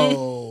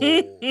 whoa.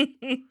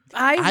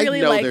 I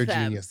really know like they're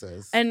them.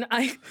 geniuses. And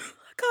I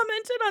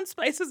commented on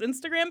Spice's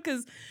Instagram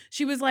because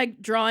she was like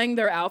drawing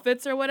their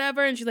outfits or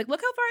whatever. And she's like,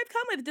 look how far I've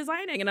come with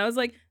designing. And I was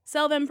like,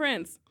 sell them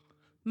prints.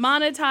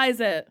 Monetize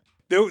it.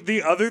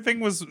 The other thing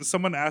was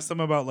someone asked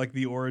them about like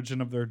the origin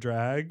of their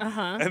drag.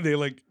 And they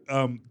like,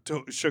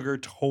 Sugar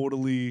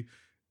totally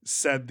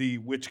said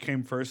which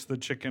came first, the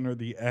chicken or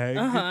the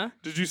egg.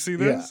 Did you see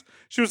this? Yeah.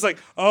 She was like,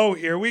 oh,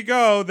 here we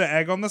go. The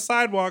egg on the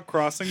sidewalk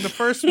crossing the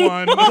first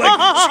one.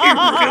 Like,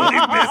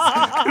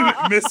 she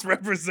really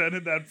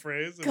misrepresented that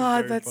phrase.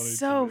 God, that's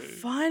so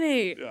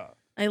funny. Yeah.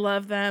 I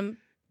love them.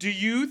 Do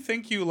you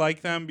think you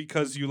like them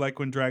because you like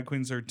when drag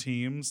queens are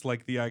teams,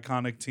 like the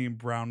iconic team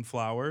Brown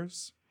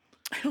Flowers?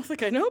 I don't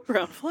think I know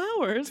Brown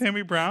Flowers.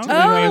 Tammy Brown?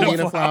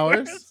 Nina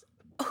Flowers?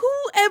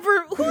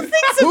 Who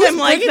thinks of them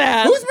like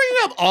that? Who's bringing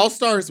up All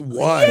Stars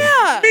 1?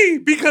 Yeah. Me,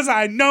 because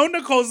I know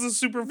Nicole's a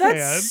super fan.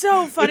 That's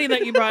so funny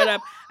that you brought it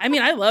up. I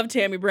mean, I love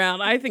Tammy Brown.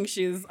 I think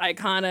she's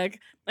iconic.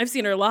 I've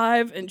seen her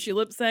live, and she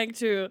lip synced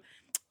to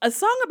a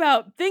song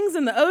about things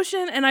in the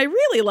ocean, and I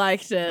really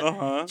liked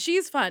it.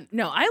 She's fun.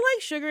 No, I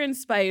like Sugar and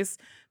Spice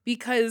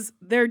because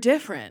they're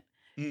different.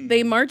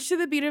 They march to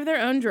the beat of their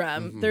own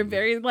drum. They're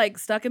very like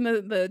stuck in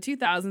the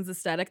 2000s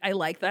aesthetic. I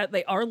like that.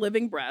 They are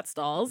living Bratz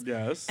dolls.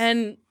 Yes.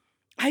 And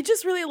I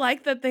just really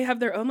like that they have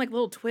their own like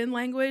little twin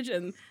language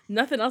and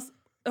nothing else.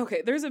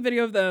 Okay, there's a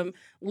video of them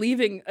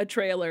leaving a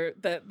trailer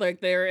that like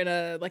they're in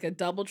a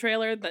double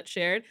trailer that's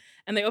shared,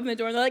 and they open the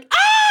door and they're like,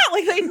 ah,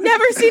 like they'd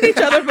never seen each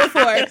other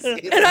before.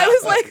 And I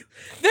was like,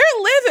 they're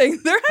living.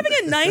 They're having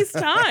a nice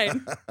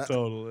time.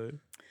 Totally.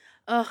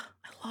 Ugh,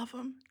 I love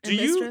them. Do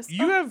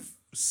you have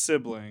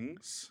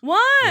siblings?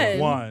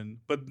 One,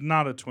 but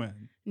not a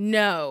twin.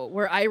 No,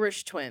 we're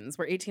Irish twins.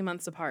 We're 18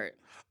 months apart.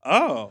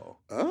 Oh.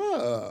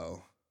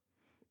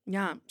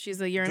 Yeah,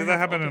 she's a year and a half. Did that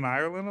happen older. in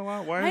Ireland a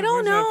lot? I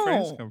don't know. Where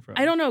does that phrase come from?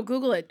 I don't know.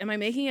 Google it. Am I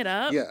making it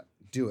up? Yeah,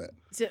 do it.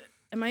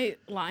 Am I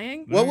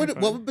lying? What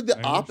would be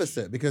the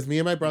opposite? Because me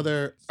and my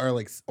brother are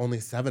like only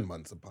 7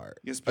 months apart.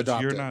 Yes, but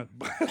adopted. you're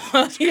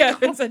not. Yeah,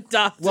 it's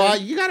adopted. Well,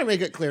 you got to make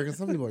it clear because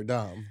some people are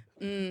dumb.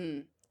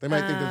 They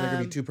might think that there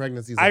could be 2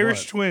 pregnancies.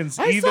 Irish twins.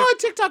 I saw a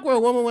TikTok where a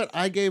woman went,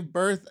 I gave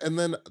birth, and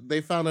then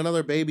they found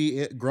another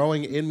baby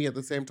growing in me at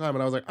the same time.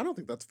 And I was like, I don't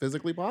think that's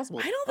physically possible.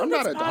 I don't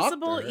think that's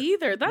possible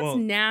either. That's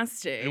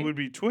nasty. It would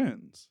be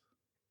twins.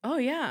 Oh,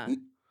 yeah.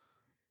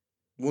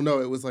 Well, no,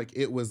 it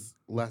was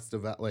less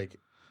developed. Like,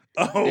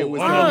 it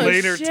was a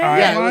later time.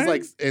 Yeah, it was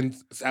like in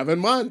 7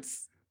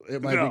 months. It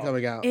might be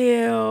coming out.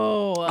 Ew.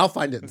 I'll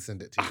find it and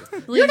send it to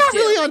you. You're not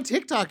really on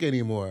TikTok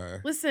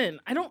anymore. Listen,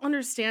 I don't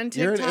understand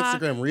TikTok. You're an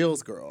Instagram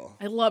Reels girl.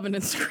 I love an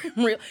Instagram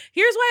Reel.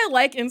 Here's why I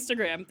like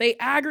Instagram. They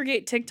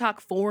aggregate TikTok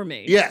for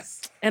me.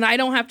 Yes. And I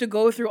don't have to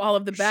go through all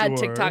of the bad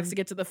TikToks to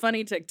get to the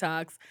funny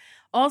TikToks.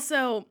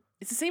 Also,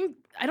 it's the same.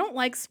 I don't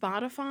like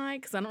Spotify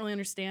because I don't really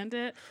understand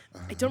it.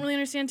 I don't really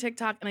understand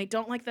TikTok. And I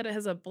don't like that it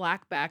has a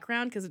black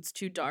background because it's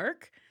too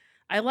dark.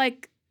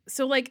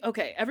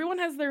 Okay, everyone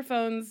has their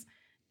phones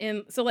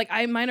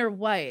mine are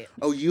white.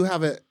 Oh, you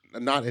have it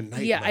not in night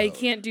mode. Yeah, I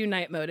can't do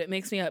night mode. It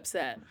makes me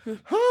upset.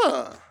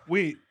 Huh.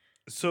 Wait,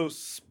 so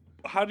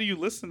how do you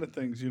listen to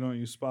things? You don't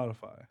use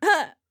Spotify?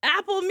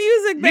 Apple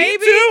Music, baby.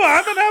 Me too.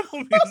 I'm an Apple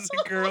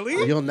Music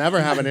girly. You'll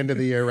never have an end of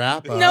the year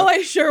wrap up. No,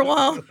 I sure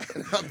won't.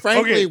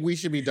 Frankly, we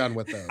should be done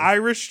with those.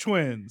 Irish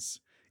twins.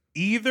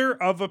 Either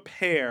of a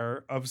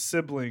pair of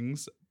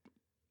siblings.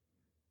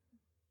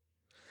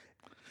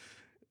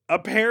 A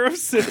pair of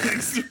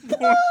siblings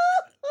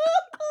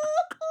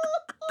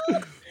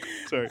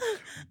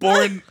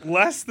born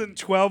less than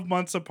 12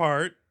 months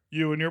apart,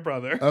 you and your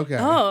brother. Okay.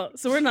 Oh,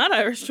 so we're not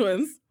Irish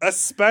twins.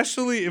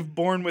 Especially if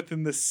born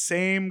within the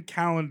same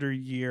calendar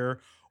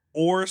year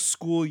or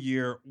school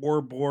year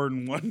or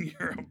born 1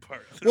 year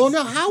apart. Well,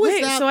 no, how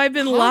is that so I've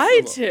been possible?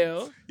 lied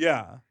to.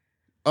 Yeah.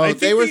 Oh,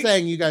 they were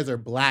saying you guys are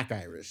black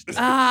Irish.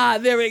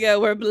 There we go.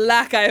 We're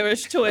black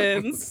Irish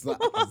twins. All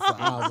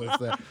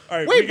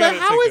right, wait, but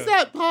how is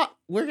that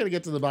we're going to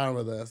get to the bottom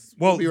of this.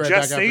 Well, be right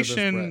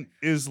gestation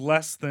is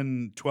less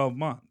than 12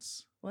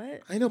 months.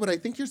 What? I know, but I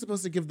think you're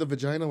supposed to give the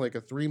vagina like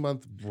a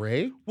 3-month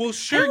break. Well,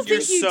 sure. I don't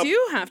think you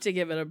do have to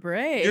give it a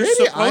break. You're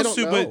Maybe, supposed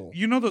to, but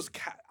you know those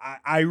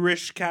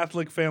Irish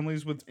Catholic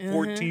families with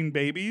 14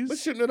 babies? But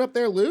shooting it up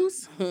there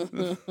loose?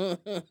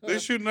 They're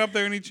shooting up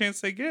there any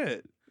chance they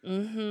get.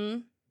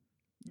 Mm-hmm.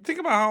 Think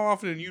about how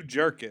often you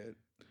jerk it.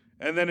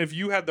 And then if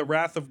you had the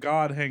wrath of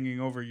God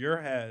hanging over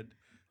your head,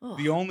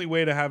 the only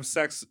way to have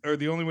sex, or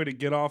the only way to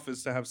get off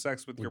is to have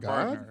sex with your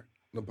partner.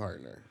 The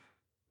partner.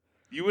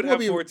 You would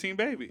have 14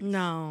 babies.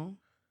 No.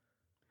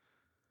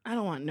 I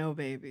don't want no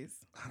babies.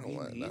 I don't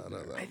want none of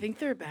them. I think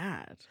they're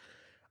bad.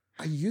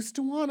 I used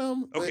to want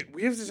them. Okay,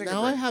 we have to take a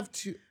now break. I have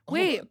to.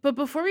 Wait, but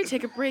before we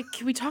take a break,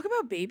 can we talk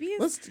about babies?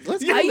 Let's I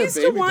get into used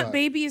to baby want talk.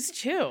 babies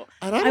too.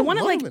 And I don't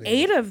wanted want like them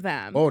anymore. 8 of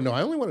them. Oh no,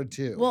 I only wanted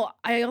 2. Well,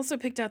 I also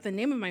picked out the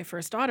name of my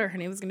first daughter. Her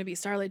name was going to be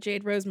Starlet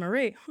Jade Rose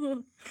Marie,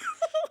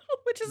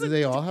 which is do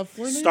they all have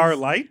 4 names?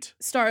 Starlight?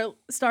 Starlet.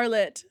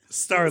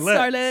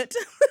 Starlet.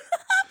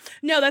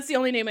 No, that's the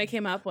only name I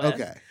came up with.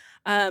 Okay.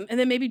 And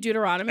then maybe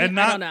Deuteronomy. And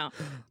I not- don't know.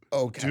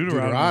 Okay.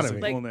 Deuteronomy is a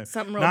Like cool name.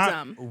 something real Not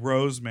dumb.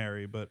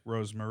 Rosemary, but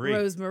Rosemary.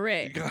 Rose You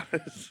Marie. got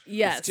it.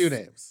 Yes. It's 2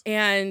 names.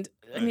 And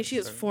I mean, she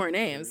has 4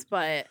 names,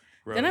 but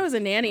then I was a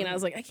nanny and I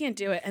was like, I can't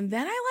do it. And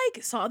then I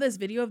like saw this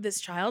video of this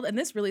child and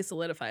this really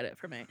solidified it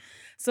for me.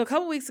 So a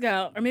couple weeks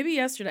ago, or maybe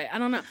yesterday, I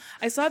don't know,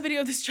 I saw a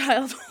video of this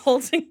child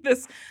holding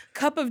this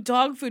cup of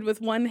dog food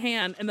with one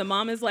hand and the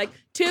mom is like,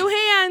 2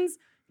 hands,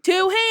 2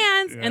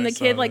 hands. Yeah, And I the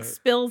saw kid like that.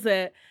 spills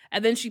it.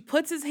 And then she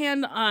puts his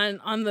hand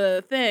on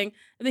the thing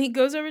and then he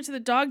goes over to the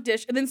dog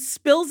dish and then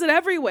spills it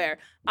everywhere.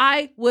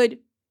 I would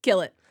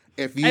kill it.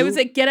 If you I would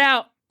say, get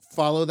out.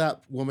 follow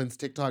that woman's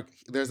TikTok,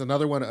 there's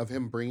another one of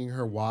him bringing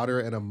her water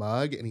in a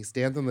mug, and he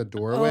stands in the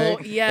doorway,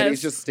 Oh, yes. and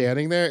he's just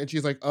standing there, and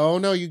she's like, "Oh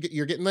no,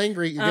 you're getting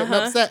angry, you're getting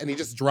Uh-huh. upset," and he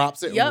just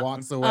drops it Yep. and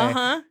walks away.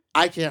 Uh-huh.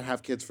 I can't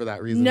have kids for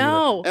that reason.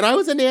 No. either. And I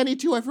was a nanny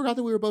too. I forgot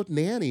that we were both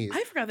nannies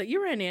I forgot that you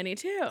were a nanny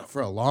too.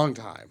 for a long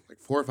time, like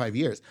 4 or 5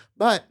 years.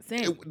 But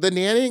Same. the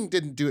nannying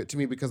didn't do it to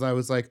me because I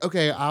was like,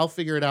 okay, I'll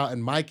figure it out,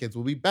 and my kids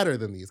will be better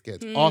than these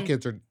kids. All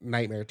kids are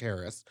nightmare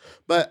terrorists.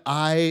 But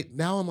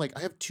now I'm like,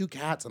 I have 2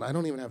 cats, and I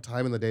don't even have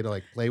time in the day to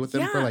like play with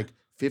them for Yeah. like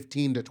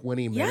 15 to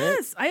 20 minutes.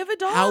 Yes, I have a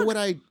dog. How would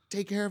I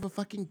take care of a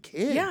fucking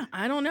kid? Yeah,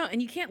 I don't know.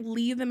 And you can't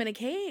leave them in a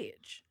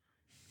cage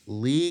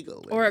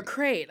Legally. or a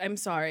crate. I'm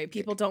sorry.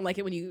 People don't like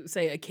it when you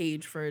say a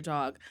cage for a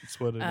dog. That's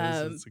what it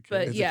is. It's a but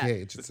kid. It's yeah. a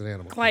cage. It's an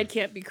animal. Clyde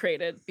can't be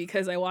crated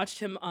because I watched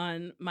him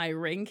on my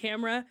Ring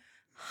camera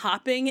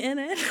hopping in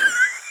it.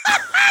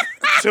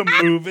 To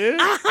move it?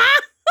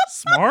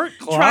 Smart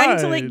Clyde. Trying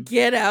to like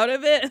get out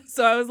of it.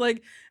 So I was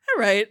like,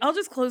 all right, I'll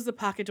just close the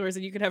pocket doors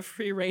and you can have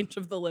free range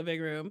of the living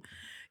room.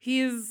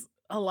 He's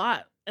a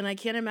lot. And I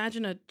can't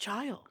imagine a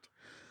child.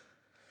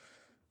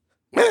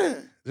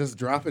 Just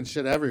dropping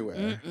shit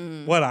everywhere.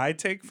 Mm-mm. What I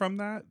take from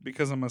that,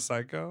 because I'm a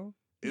psycho,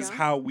 is Yeah.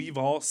 how we've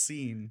all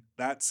seen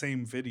that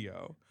same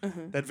video,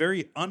 Mhm. that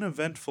very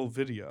uneventful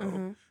video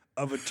Mhm.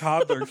 of a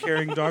toddler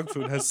carrying dog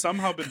food has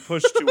somehow been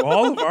pushed to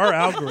all of our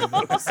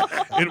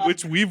algorithms in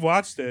which we've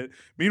watched it.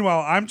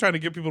 Meanwhile, I'm trying to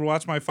get people to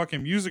watch my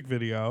fucking music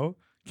video.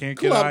 Can't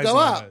get Club, eyes go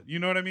on up. it. You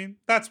know what I mean?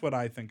 That's what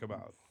I think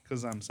about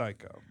because I'm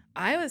psycho.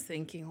 I was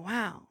thinking,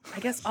 wow, I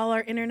guess all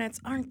our internets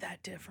aren't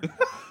that different.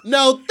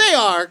 No, they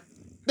are.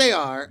 They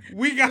are.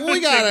 We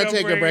gotta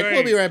take a break.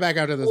 We'll be right back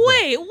after this. break.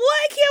 Wait,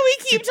 why can't we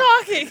keep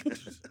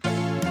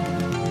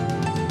talking?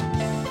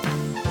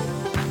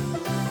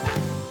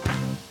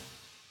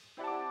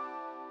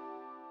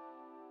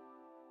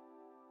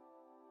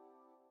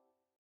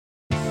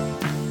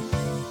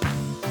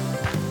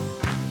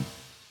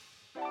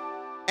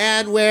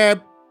 And we're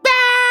back!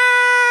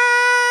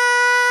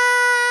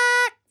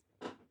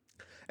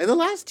 In the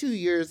last 2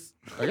 years,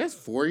 I guess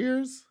 4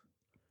 years,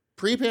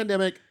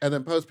 pre-pandemic and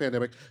then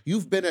post-pandemic,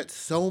 you've been at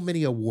so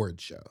many award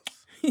shows.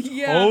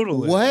 Yeah.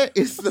 Totally. What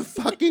is the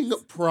fucking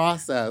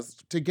process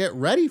to get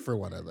ready for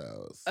one of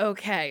those?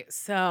 Okay,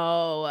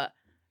 so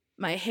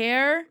my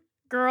hair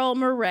girl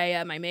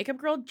Maria, my makeup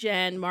girl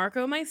Jen,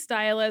 Marco, my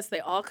stylist, they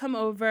all come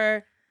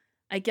over,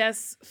 I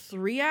guess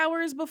 3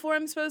 hours before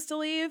I'm supposed to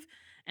leave.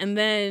 And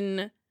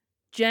then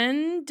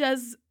Jen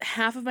does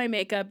half of my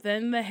makeup,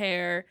 then the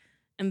hair,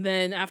 and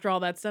then after all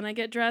that's done, I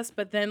get dressed.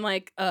 But then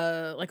like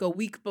a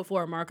week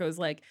before, Marco's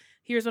like,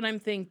 here's what I'm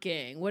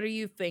thinking. What are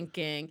you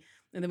thinking?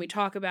 And then we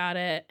talk about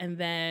it, and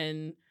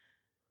then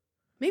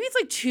maybe it's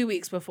like 2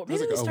 weeks before. I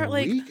was Maybe we like, start a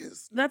like week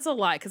is that's a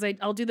lot because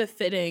I'll do the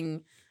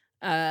fitting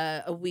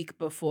a week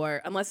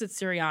before. Unless it's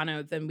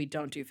Siriano, then we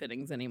don't do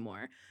fittings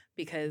anymore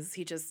because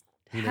he just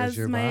he knows has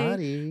your my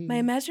body.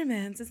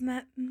 measurements. Isn't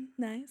that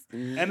nice?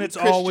 And it's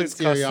Christian always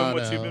custom what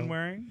you've Siriano. been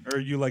wearing? Or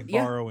are you like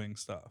Yeah. borrowing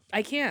stuff?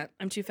 I can't.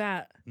 I'm too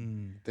fat.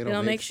 Mm. They They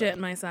don't make shit stuff.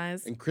 in my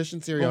size. And Christian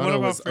what Siriano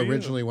about was for you?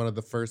 originally one of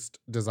the first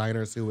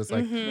designers who was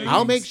like, Mhm.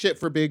 I'll make shit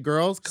for big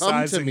girls. Come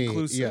Size to me.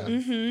 inclusive. Yeah.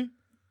 Mm-hmm.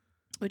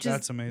 Which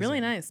That's is amazing. really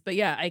nice. But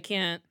yeah, I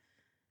can't.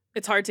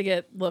 It's hard to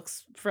get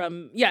looks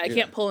from. Yeah, I Yeah.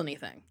 can't pull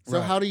anything. So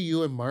Right. how do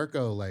you and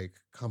Marco like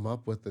come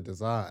up with the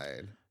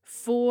design?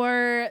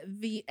 For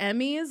the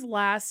Emmys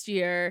last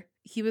year,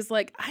 he was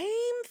like,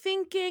 I'm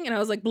thinking, and I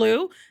was like,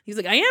 blue. He's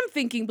like, I am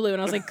thinking blue.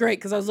 And I was like, great,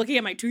 because I was looking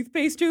at my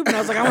toothpaste tube and I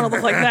was like, I want to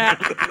look like that.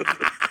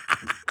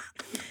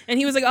 And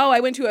he was like, oh,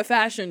 I went to a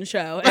fashion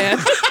show. And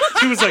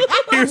He was like,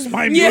 here's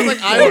my Yeah. mood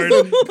Like, I was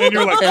board. the- And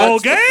you're like, And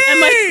Colgate!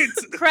 my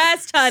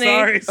crest,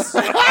 honey.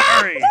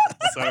 Sorry.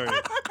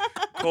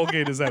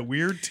 Colgate is that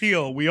weird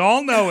teal. We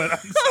all know it.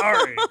 I'm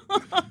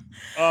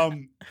sorry.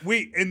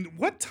 Wait, and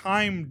what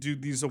time do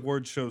these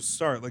award shows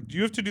start? Like, do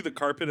you have to do the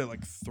carpet at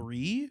like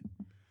 3?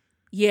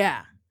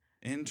 Yeah.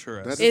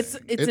 Interesting. It's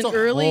an a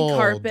early whole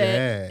carpet,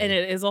 day. and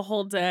it is a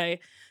whole day.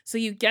 So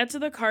you get to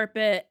the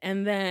carpet,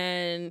 and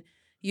then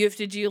you have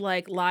to do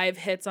like live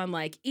hits on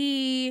like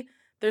E.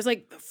 There's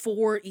like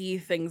 4 E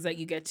things that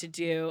you get to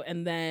do,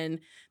 and then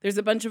there's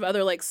a bunch of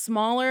other like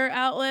smaller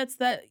outlets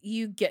that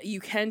you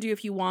can do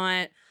if you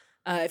want.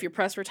 If you're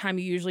pressed for time,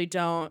 you usually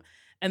don't.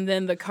 And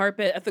then the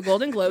carpet at the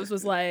Golden Globes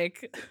was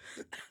like,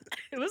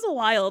 it was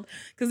wild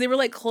because they were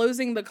like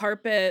closing the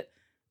carpet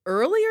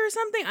early or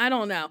something. I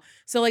don't know.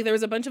 So like there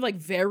was a bunch of like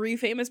very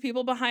famous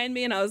people behind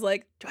me, and I was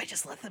like, do I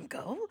just let them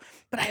go?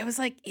 But I was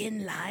like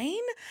in line.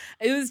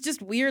 It was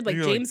just weird. Like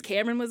James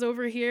Cameron was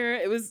over here.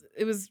 It was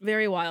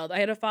very wild. I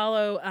had to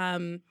follow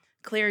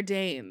Claire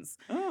Danes.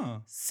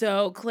 Oh.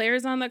 So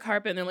Claire's on the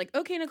carpet, and they're like,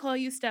 okay, Nicole,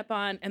 you step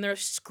on. And they're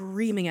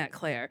screaming at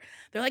Claire.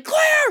 They're like,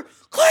 Claire,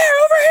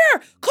 over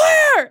here,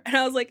 Claire. And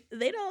I was like,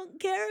 they don't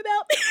care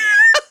about me.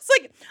 I was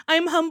like,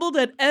 I'm humbled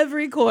at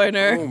every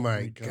corner. Oh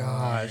my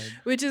gosh.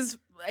 Which is,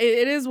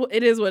 it is what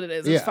it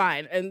is. It's Yeah.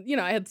 fine. And,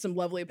 I had some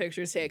lovely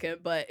pictures taken,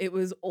 but it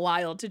was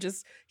wild to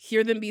just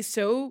hear them be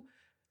so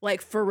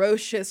like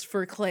ferocious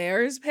for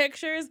Claire's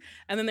pictures.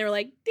 And then they were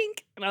like,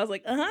 dink. And I was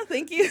like,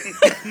 thank you.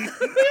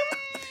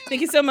 Thank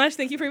you so much.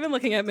 Thank you for even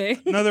looking at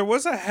me. Now, there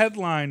was a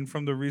headline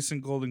from the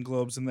recent Golden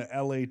Globes in the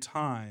LA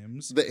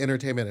Times. The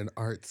entertainment and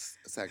arts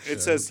section.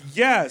 It says,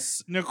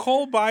 yes,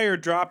 Nicole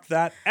Byer dropped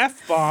that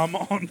F-bomb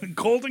on the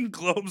Golden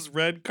Globes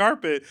red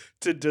carpet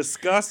to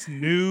discuss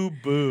new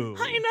Boo.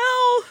 I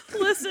know.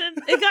 Listen,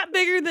 it got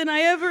bigger than I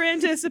ever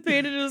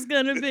anticipated it was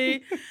going to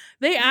be.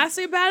 They asked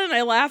me about it, and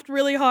I laughed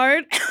really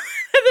hard.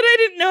 And then I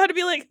didn't know how to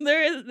be like,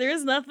 there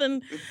is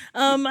nothing,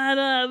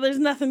 there's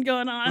nothing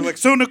going on. You're like,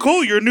 so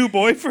Nicole, your new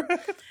boyfriend?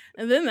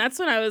 And then that's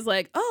when I was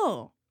like,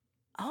 oh,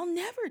 I'll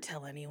never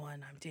tell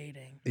anyone I'm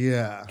dating.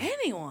 Yeah.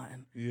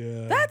 Anyone.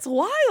 Yeah. That's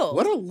wild.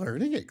 What a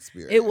learning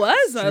experience. It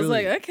was. I was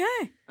Truly. like,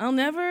 okay, I'll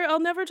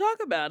never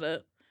talk about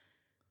it.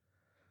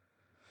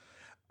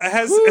 It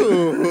has.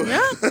 Ooh.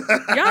 Yeah.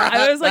 Yeah.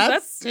 I was like,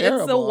 it's a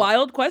terrible.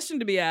 wild question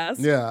to be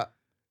asked. Yeah.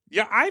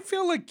 Yeah, I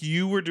feel like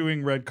you were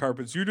doing red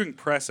carpets. You were doing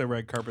press at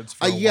red carpets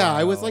for a Yeah, while.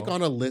 I was like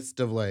on a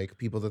list of like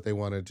people that they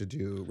wanted to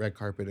do red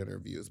carpet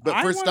interviews. But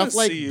I for wanna stuff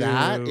like see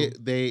that, you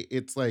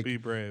it's like Be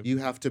brave. you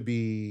have to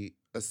be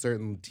a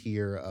certain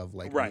tier of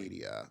like Right.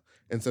 media.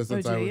 And so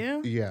since do I was,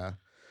 you? yeah.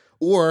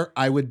 Or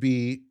I would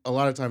be a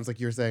lot of times like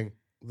you're saying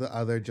the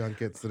other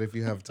junkets that if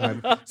you have time.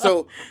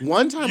 So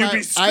one time You'd be I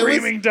was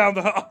screaming down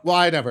the hall. well,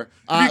 I never. Be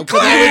 'Cause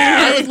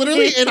I was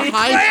literally in Be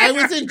high. I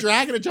clear! was in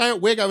drag in a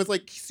giant wig. I was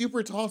like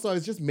super tall, so I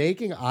was just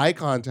making eye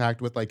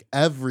contact with like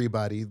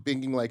everybody,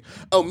 thinking like,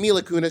 "Oh,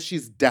 Mila Kunis,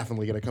 she's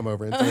definitely gonna come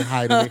over and say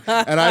hi to me."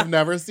 And I've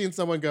never seen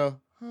someone go,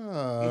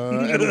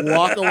 and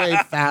walk away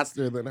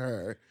faster than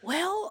her.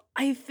 Well,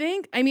 I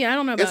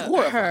don't know It's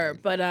about her, horrifying.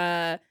 but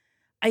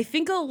I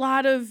think a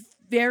lot of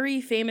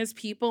very famous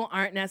people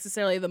aren't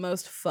necessarily the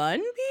most fun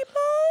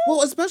people.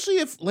 Well, especially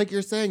if, like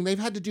you're saying, they've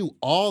had to do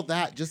all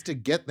that just to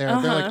get there. They're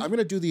like, Uh-huh. I'm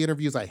gonna do the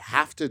interviews I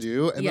have to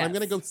do, and then I'm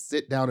gonna Yes. go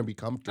sit down and be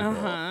comfortable.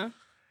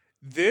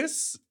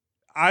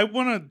 I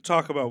want to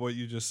talk about what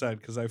you just said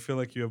because I feel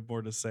like you have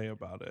more to say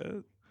about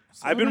it.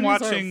 I've been Celebrities aren't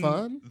watching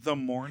fun. The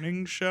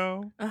Morning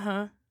Show,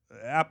 Uh-huh.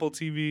 Apple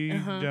TV,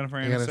 Uh-huh. Jennifer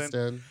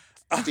Aniston.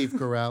 Aniston, Steve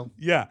Carell.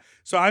 Yeah.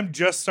 So I'm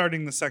just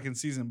starting the second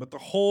season, but the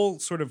whole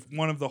sort of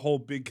one of the whole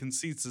big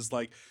conceits is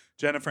like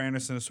Jennifer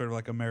Aniston is sort of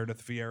like a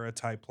Meredith Vieira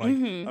type, like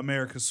Mhm.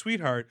 America's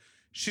sweetheart.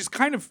 She's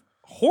kind of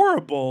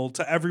horrible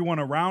to everyone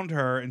around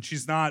her, and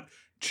she's not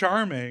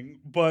charming,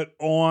 but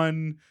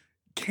on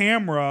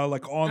camera,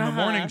 like on the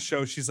morning Uh-huh.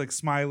 show, she's like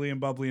smiley and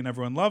bubbly and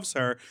everyone loves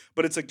her.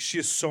 But it's like she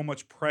has so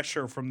much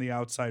pressure from the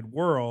outside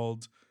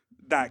world,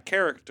 that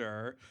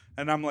character.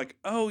 And I'm like,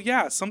 oh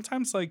yeah,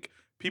 sometimes like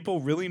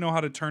people really know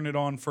how to turn it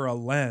on for a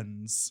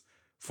lens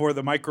for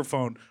the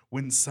microphone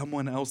when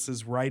someone else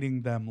is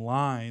writing them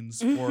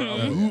lines for a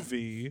Mhm.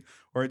 movie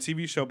or a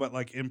TV show. But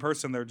like in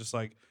person, they're just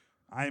like,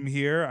 I'm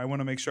here. I want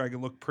to make sure I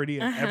can look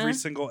pretty at every Uh-huh.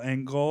 single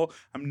angle.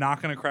 I'm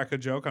not going to crack a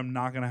joke. I'm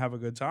not going to have a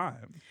good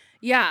time.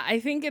 Yeah, I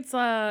think it's you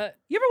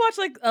ever watch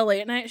like a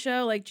late night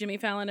show like Jimmy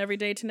Fallon Every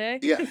Day Today?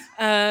 Yes.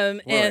 Um One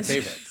of my and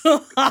favorites.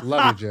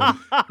 Love you, Jim.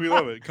 We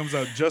love it. It comes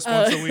out just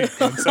once a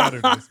week on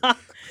Saturdays.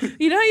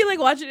 You know how you like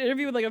watch an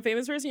interview with like a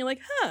famous person, you're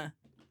like,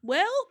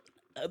 well,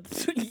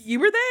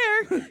 you were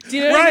there. Do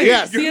you know what I Right, mean?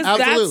 yes, Because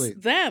absolutely.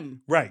 that's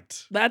them.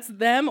 Right. That's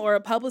them, or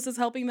a publicist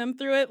helping them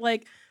through it.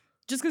 Like,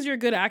 just because you're a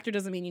good actor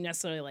doesn't mean you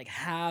necessarily like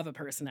have a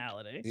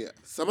personality. Yeah,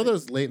 some of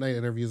those late night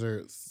interviews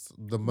are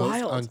the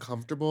most Wild.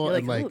 uncomfortable, You're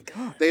and like, like oh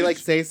god. they like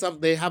say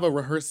something. They have a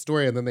rehearsed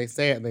story, and then they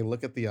say it, and they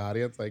look at the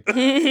audience like,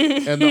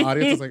 and the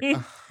audience is like,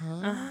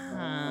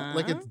 Uh-huh.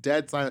 like it's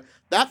dead silent.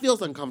 That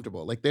feels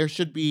uncomfortable. Like there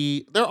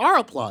are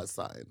applause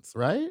signs,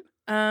 right?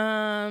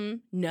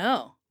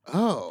 No.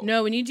 Oh,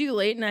 No, when you do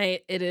late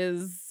night, it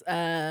is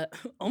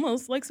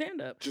almost like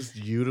stand up. just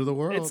you to the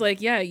world. It's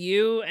like, yeah,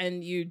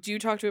 you do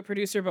talk to a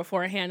producer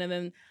beforehand. And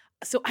then,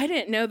 so I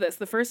didn't know this.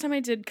 The first time I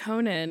did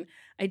Conan,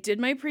 I did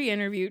my pre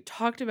interview,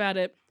 talked about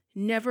it.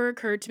 never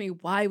occurred to me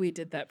why we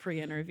did that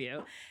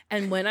pre-interview.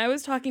 And when I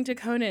was talking to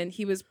Conan,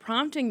 he was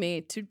prompting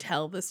me to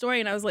tell the story.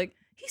 And I was like,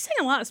 he's saying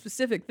a lot of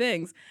specific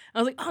things. I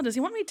was like, oh, does he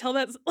want me to tell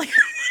that? Like,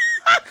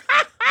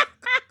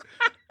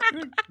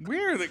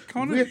 Weird that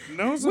Conan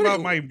knows about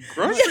my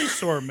grocery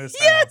store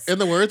mishap. Yes. In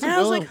the words of And I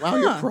was Will, like, wow,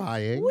 you're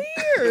crying.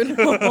 Weird.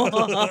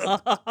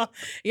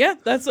 Yeah,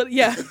 that's what,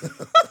 yeah.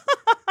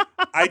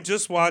 I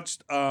just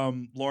watched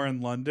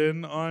Lauren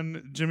London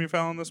on Jimmy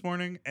Fallon this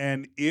morning,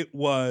 and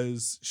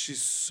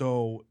she's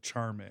so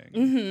charming.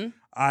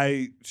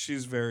 Mm-hmm.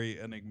 She's very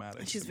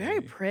enigmatic. She's to very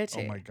me.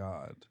 pretty. Oh my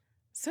God.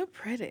 So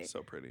pretty.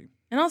 So pretty.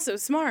 And also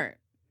smart.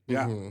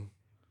 Yeah. Mhm.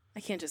 I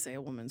can't just say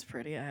a woman's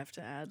pretty, I have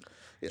to add.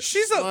 Yeah,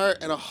 She's smart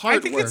and a hard I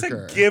think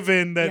worker. it's a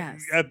given that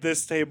Yes. at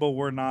this table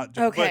we're not.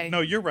 Okay. But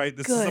no, you're right.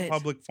 This is a Good.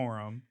 public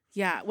forum.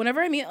 Yeah,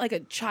 whenever I meet like a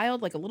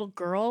child, like a little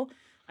girl,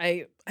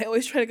 I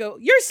always try to go,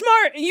 you're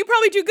smart and you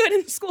probably do good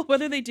in school,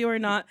 whether they do or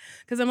not.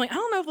 Because I'm like, I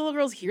don't know if the little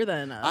girls hear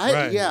that enough.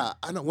 Right. Yeah,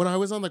 I know. When I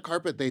was on the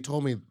carpet, they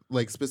told me,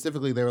 like,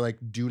 specifically, they were like,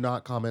 do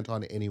not comment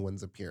on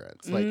anyone's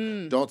appearance. Like,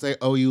 don't say,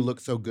 oh, you look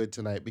so good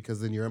tonight,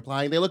 because then you're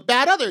implying they look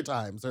bad other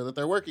times, or that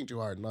they're working too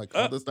hard, and like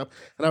all this stuff.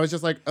 And I was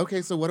just like,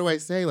 okay, so what do I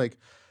say? Like,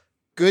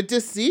 good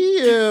to see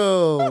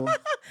you.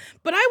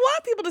 But I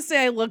want people to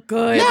say I look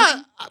good.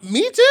 Yeah,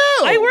 me too.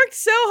 I worked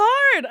so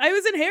hard. I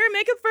was in hair and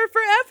makeup for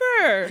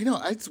forever. I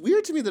know. It's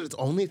weird to me that it's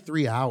only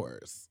 3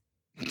 hours.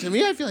 To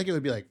me, I feel like it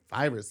would be like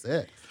 5 or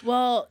 6.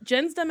 Well,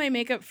 Jen's done my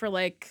makeup for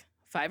like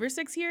 5 or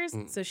 6 years,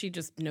 so she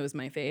just knows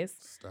my face.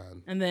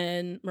 Stun. And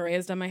then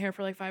Maria's done my hair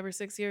for like 5 or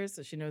 6 years,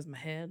 so she knows my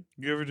head.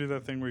 You ever do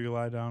that thing where you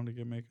lie down to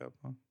get makeup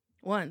on?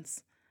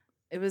 Once.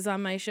 It was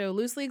on my show,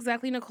 Loosely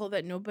Exactly Nicole,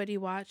 that nobody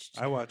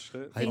watched. I watched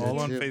it. I all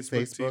did on too.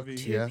 Facebook, Facebook, TV.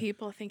 Two yeah.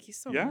 people. Thank you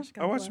so Yeah, much.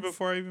 God I watched it bless.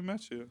 before I even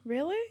met you.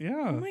 Really?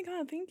 Yeah. Oh my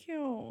God, thank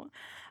you.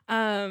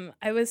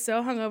 I was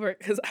so hungover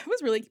because I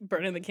was really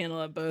burning the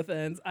candle at both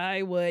ends.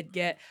 I would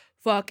get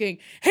fucking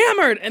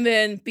hammered and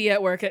then be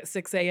at work at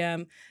 6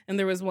 a.m. And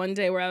there was one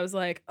day where I was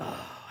like,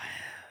 oh,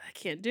 I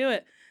can't do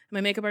it.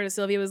 My makeup artist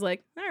Sylvia was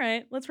like, all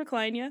right, let's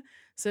recline you.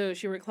 So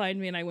she reclined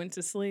me and I went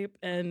to sleep.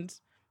 And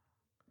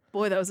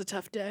boy, that was a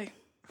tough day.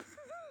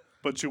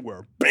 But you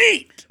were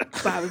beat.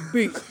 I was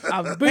beat.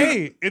 I was beat.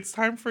 Hey, it's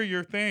time for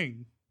your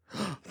thing.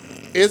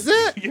 Is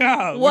it?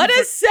 Yeah. What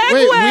a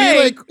segue!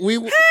 Wait, we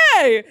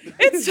Hey,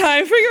 it's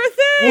time for your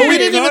thing. well, we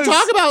didn't even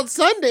Because- talk about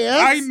Sundance.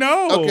 I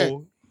know. Okay.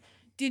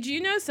 Did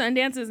you know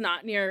Sundance is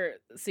not near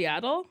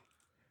Seattle?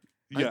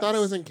 I thought it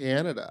was in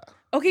Canada.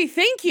 Okay,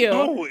 thank you.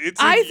 No, it's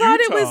I in thought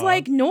it was Utah.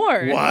 like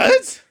north.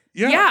 What?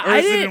 Yeah, or I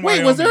is it didn't- in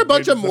Wait, was there a Wyoming?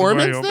 bunch Wait, of is it in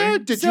Mormons Wyoming? there?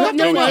 Did So- you have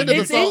no, to no, fly into the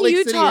it's Salt in Lake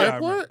City Utah.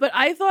 airport? But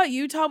I thought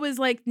Utah was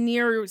like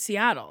near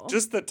Seattle.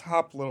 Just the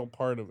top little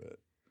part of it.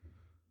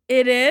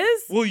 It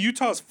is? Well,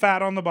 Utah's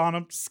fat on the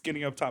bottom,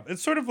 skinny up top.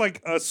 It's sort of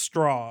like a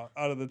straw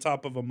out of the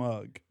top of a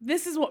mug.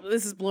 This is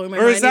blowing my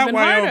Or mind is that even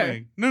Wyoming?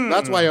 harder. No,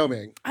 That's no.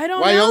 Wyoming. I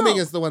don't Wyoming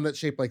know. is the one that's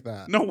shaped like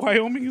that. No,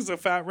 Wyoming is a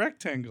fat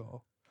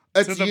rectangle.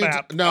 It's to the Utah-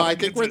 map. No, I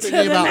think we're To thinking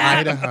the about map.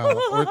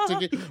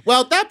 Idaho.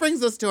 Well, that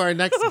brings us to our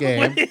next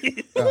game.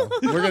 Oh,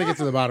 we're gonna get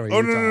to the bottom of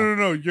Oh, Utah.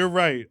 no. You're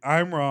right.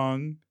 I'm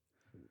wrong.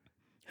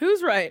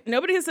 Who's right?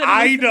 Nobody has said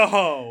anything.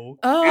 Idaho.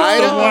 Oh. is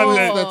the Idaho one is-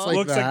 that that's like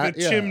looks that, like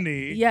the yeah.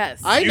 chimney.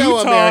 Yes. I know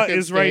Utah American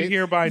is right states.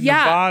 here by Yeah,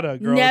 Nevada,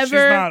 girl. never-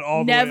 She's not all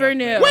the never way up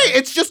knew. there. Wait,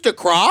 it's just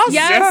across?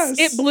 Yes,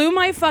 Yes. it blew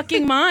my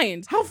fucking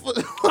mind. How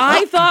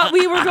I thought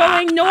we were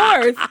going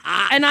north.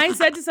 And I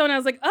said to someone, I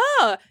was like,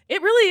 oh,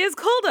 it really is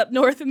cold up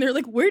north. And they're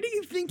like, where do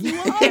you think you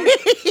are?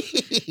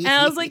 And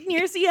I was like,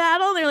 near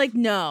Seattle? And they're like,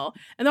 no.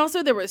 And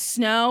also there was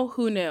snow.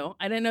 Who knew?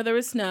 I didn't know there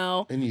was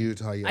snow. in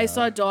Utah, yeah. I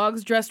saw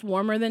dogs dressed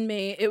warmer than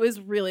me. It was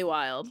really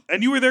wild.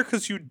 And you were there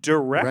because you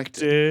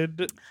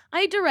directed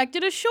I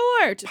directed a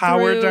short.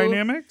 Power through-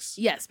 Dynamics?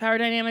 Yes, Power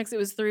Dynamics. It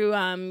was through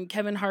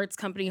Kevin Hart's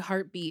company,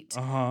 Heartbeat.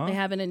 Uh-huh. They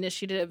have an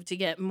initiative to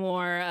get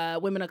more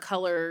women of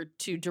color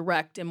to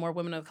direct and more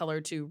women of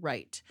color to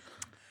write.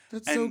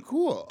 That's so And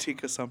cool.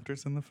 Tika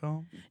Sumpter's in the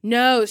film.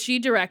 No, she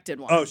directed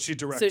one. Oh, she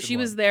directed So she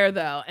was one. there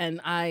though,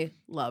 and I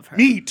love her.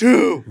 Me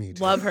too. Me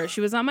too. Love her. She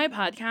was on my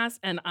podcast,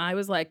 and I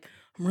was like,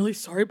 I'm really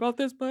sorry about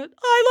this, but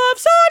I love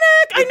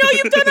Sonic. I know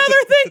you've done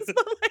other things,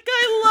 but like,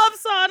 I love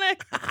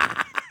Sonic.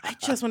 I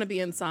just want to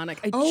be in Sonic.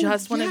 I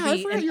just want to yeah, I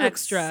be forgot an you're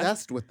extra.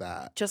 Obsessed with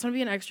that. Just want to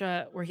be an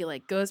extra where he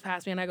like goes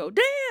past me, and I go,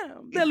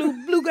 damn, that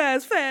blue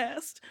guy's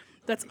fast.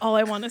 That's all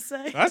I want to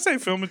say. I say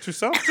film it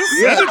yourself.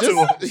 Just Yeah, send it to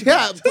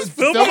him.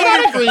 film film it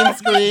on a green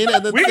screen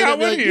and then We send got it,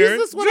 be one like, here. Use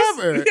this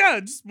whatever.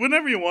 Just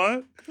whenever you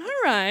want. All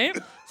right.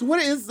 So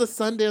what is the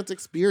Sundance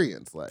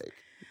experience like?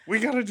 We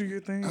gotta do your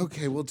thing.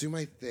 Okay, we'll do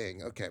my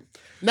thing. Okay.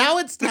 Now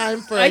it's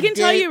time for I a can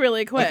tell game- you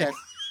really quick. Okay.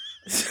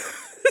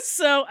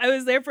 So I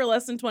was there for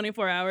less than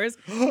 24 hours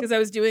because I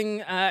was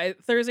doing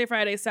Thursday,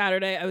 Friday,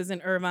 Saturday. I was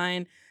in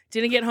Irvine.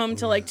 Didn't get home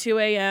till like 2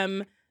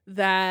 a.m.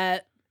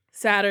 that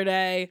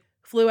Saturday.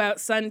 Flew out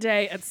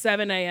Sunday at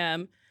 7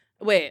 a.m.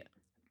 Wait.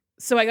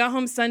 So I got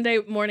home Sunday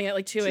morning at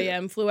like 2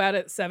 a.m. Flew out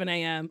at 7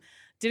 a.m.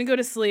 Didn't go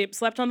to sleep.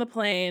 Slept on the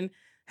plane.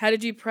 Had to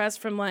do press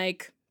from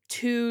like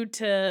 2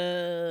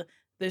 to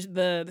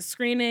the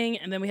screening,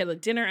 and then we had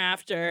like dinner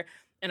after,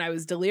 and I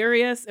was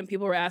delirious, and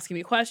people were asking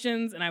me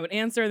questions, and I would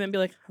answer, and then be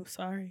like, "I'm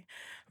sorry,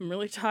 I'm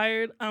really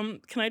tired. Can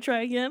I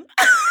try again?"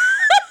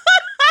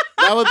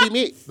 That would be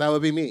me. That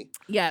would be me.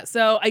 Yeah,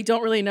 so I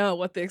don't really know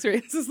what the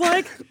experience is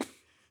like.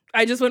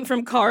 I just went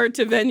from car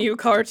to venue.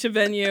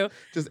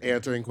 Just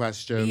answering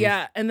questions.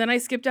 Yeah, and then I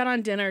skipped out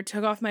on dinner,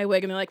 took off my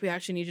wig, and they're like, "We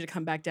actually need you to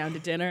come back down to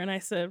dinner." And I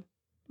said,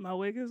 "My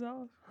wig is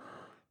off."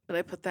 But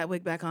I put that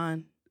wig back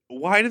on.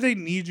 Why do they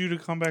need you to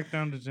come back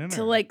down to dinner?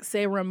 To like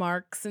say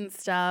remarks and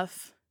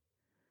stuff.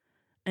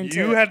 And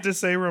you had to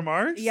say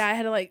remarks? Yeah, I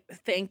had to like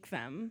thank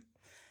them.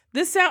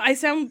 I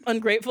sound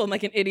ungrateful and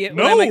like an idiot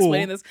when No. I'm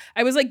explaining this.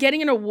 I was like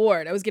getting an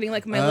award. I was getting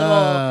like my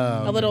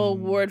little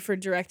award for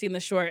directing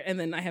the short, and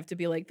then I have to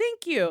be like,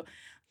 "Thank you."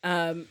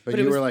 But you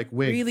it was were like,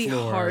 wig, really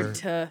floor. hard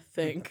to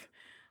think.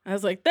 I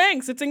was like,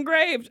 "Thanks, it's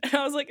engraved." And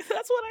I was like,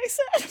 "That's what I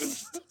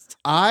said."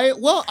 I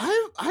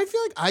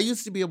feel like I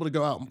used to be able to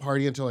go out and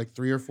party until like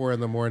 3 or 4 in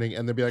the morning,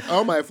 and they'd be like,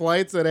 "Oh, my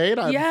flight's at 8.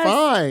 I'm Yes.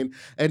 fine."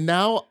 And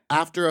now,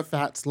 after a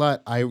fat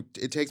slut,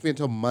 it takes me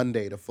until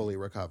Monday to fully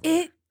recover.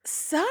 It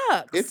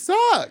sucks. It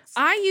sucks.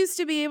 I used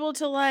to be able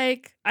to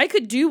like, I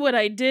could do what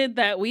I did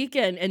that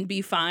weekend and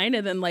be fine,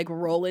 and then like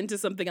roll into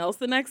something else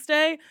the next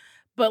day.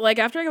 But like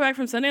after I got back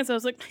from Sundance, I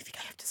was like, I think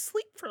I have to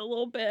sleep for a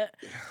little bit.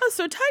 I was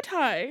so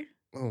tie.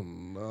 Oh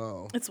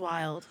no, It's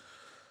wild.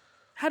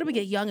 How do we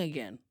get young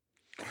again?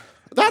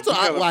 that's You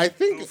what gotta I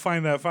think.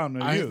 Find that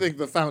fountain of I youth. think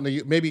the fountain of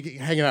youth, maybe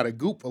hanging out of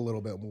Goop a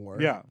little bit more.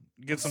 Yeah.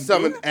 Get some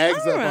Summon goo. eggs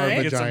up our Alright.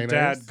 vaginas. Get some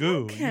dad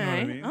goo. Okay. You know what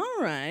I mean?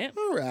 All right.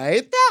 All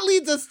right. That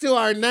leads us to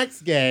our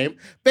next game.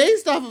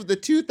 Based off of the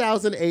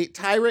 2008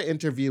 Tyra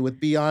interview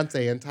with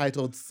Beyonce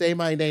entitled Say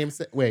My Name,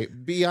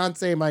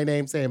 Beyonce, My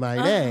Name, Say My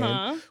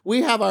Name,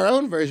 we have our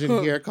own version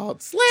here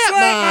called Slap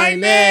My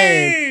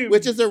Name,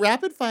 which is a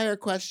rapid fire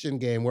question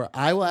game where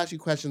I will ask you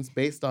questions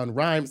based on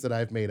rhymes that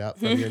I've made up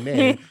from your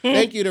name.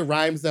 Thank you to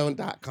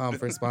rhymezone.com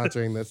for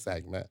sponsoring this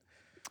segment.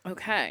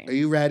 Okay. Are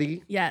you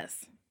ready?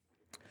 Yes.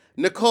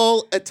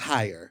 Nicole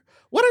Attire.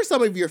 What are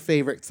some of your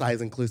favorite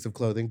size-inclusive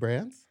clothing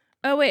brands?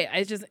 Oh wait,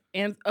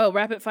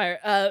 rapid fire.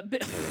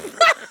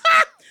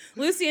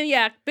 Lucy and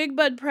Yak, Big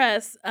Bud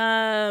Press,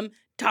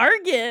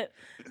 Target,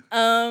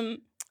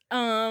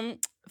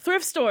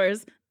 thrift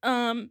stores,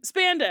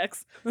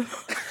 spandex.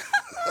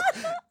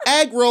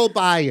 Egg roll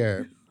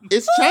buyer.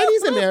 Is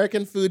Chinese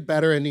American food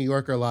better in New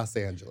York or Los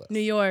Angeles? New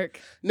York.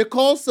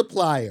 Nicole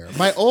Supplier.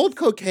 My old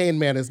cocaine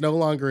man is no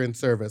longer in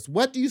service.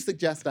 What do you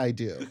suggest I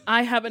do?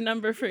 I have a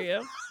number for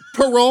you.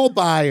 Parole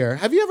buyer.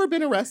 Have you ever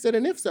been arrested,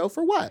 and if so,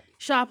 for what?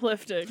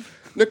 Shoplifting.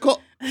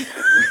 Nicole.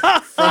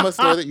 From a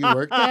store that you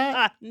worked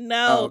at?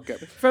 No. Oh, okay.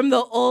 From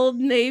the Old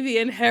Navy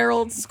in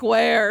Herald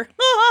Square.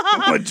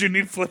 Would you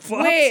need flip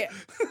flops? Wait.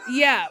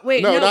 Yeah.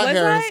 Wait. No, not was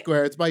Herald I?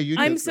 Square. It's by Union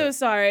I'm so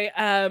Square.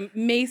 sorry.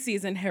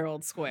 Macy's in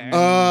Herald Square.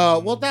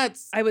 Well,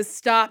 that's... I was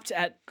stopped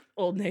at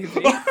Old Navy,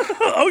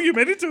 Oh, you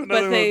made it to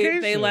another but they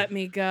location. let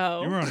me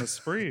go. You were on a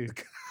spree.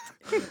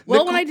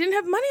 Well, when I didn't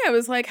have money, I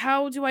was like,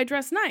 how do I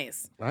dress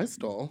nice? I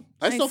stole.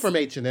 I stole from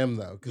H&M,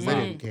 though, because they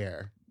Mm. didn't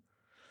care.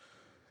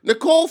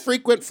 Nicole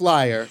Frequent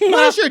Flyer.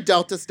 What is your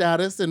Delta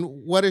status, and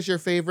what is your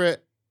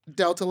favorite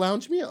Delta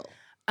Lounge meal?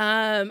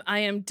 I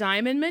am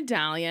Diamond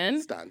Medallion,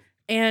 It's done.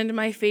 and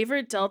my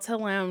favorite Delta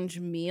Lounge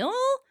meal,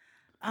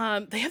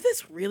 they have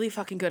this really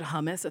fucking good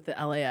hummus at the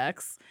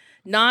LAX.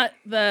 Not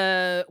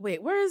the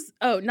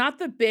not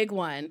the big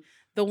one.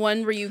 The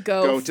one where you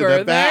go to further.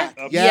 the back.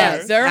 Up Yeah,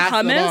 there. their Past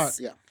the bar. hummus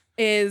Yeah.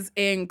 is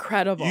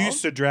incredible. You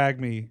used to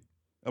drag me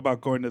about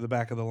going to the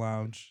back of the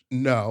lounge.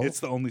 No. It's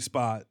the only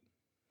spot.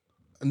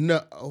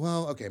 No.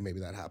 Well, okay,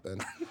 maybe that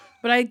happened.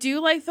 But I do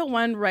like the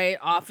one right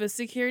off of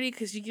security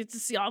because you get to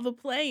see all the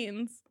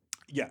planes.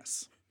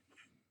 Yes.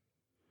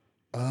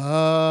 The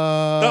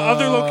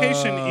other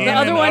location in The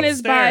other and one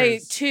is by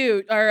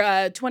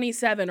upstairs.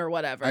 27 or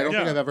whatever. I don't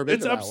think Yeah, I've ever been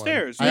it's to that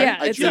upstairs. one. Yeah,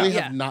 I it's truly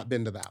up- have not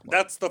been to that one.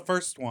 That's the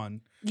first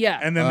one. Yeah,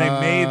 And then they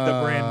made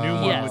the brand new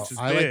one, Yes. which is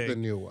I big. like the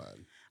new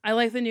one. I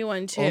like the new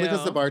one too. Only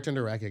because the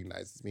bartender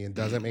recognizes me and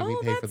doesn't make me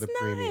pay for the that's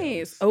premium.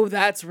 nice. Oh,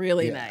 that's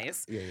really Yeah.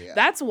 nice. Yeah.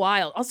 That's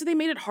wild. Also, they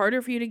made it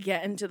harder for you to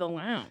get into the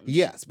lounge.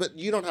 Yes, but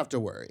you don't have to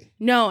worry.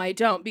 No, I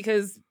don't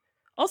because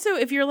also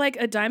if you're like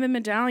a Diamond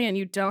Medallion,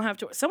 you don't have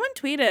to. Someone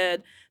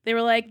tweeted they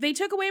were like they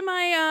took away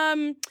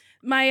my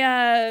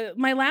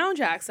my lounge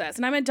access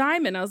and I'm a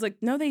Diamond. I was like,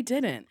 no, they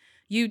didn't.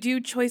 You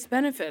do choice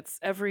benefits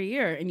every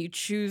year and you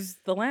choose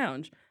the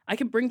lounge. I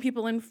can bring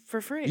people in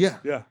for free. Yeah.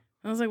 Yeah.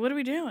 I was like, what are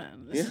we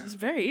doing? This Yeah. is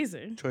very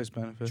easy. Choice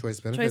benefits. Choice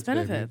benefits. Choice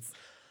benefits. Baby.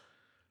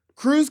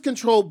 Cruise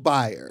control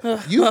buyer.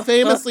 You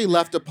famously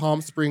left a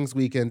Palm Springs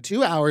weekend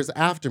 2 hours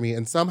after me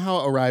and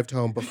somehow arrived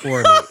home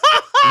before me.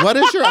 What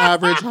is your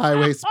average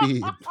highway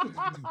speed?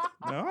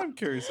 Now I'm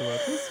curious about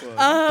this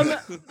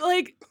one.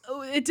 Like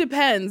it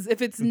depends.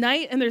 If it's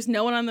night and there's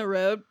no one on the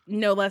road,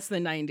 no less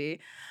than 90.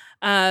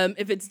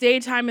 If it's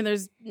daytime and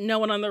there's no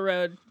one on the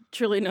road,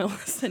 truly no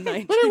less than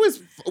 90.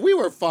 But we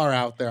were far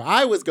out there.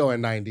 I was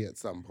going 90 at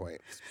some point.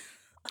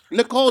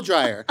 Nicole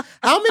Dryer.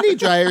 How many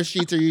dryer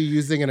sheets are you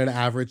using in an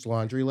average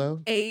laundry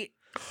load? 8.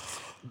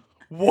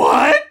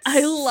 What? I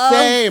love.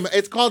 Same.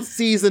 It's called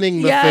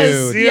seasoning the Yes.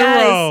 food.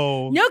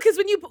 Zero. No, because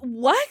when you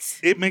what?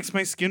 It makes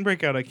my skin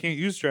break out. I can't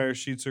use dryer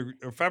sheets or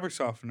fabric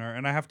softener,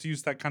 and I have to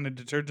use that kind of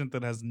detergent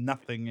that has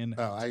nothing in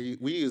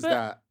it. We use But-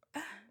 that.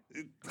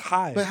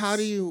 Hives. But how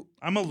do you?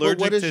 I'm allergic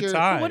what is to your-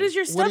 Tide. What does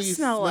your What stuff do you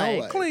smell smell like?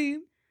 like?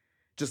 Clean.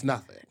 Just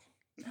nothing.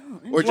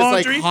 Oh, Or just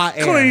Laundry, like hot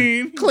air.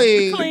 clean.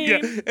 Clean. Clean. Yeah,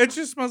 it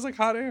just smells like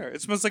hot air.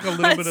 It smells like a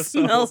little bit of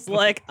soap. smells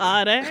like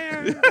hot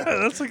air. Yeah,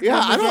 that's like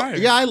Yeah, from I the don't. dryer.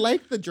 Yeah, I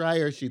like the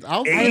dryer sheets.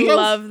 I Eight?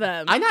 love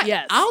them.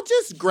 Yes. I'll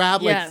just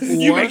grab like Yes. 4.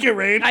 You make it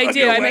rain. I on do.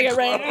 your I wet make it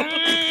clothes.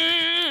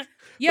 rain.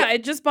 Yeah, I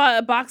just bought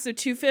a box of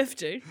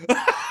 250.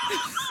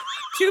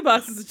 2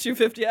 boxes of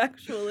 250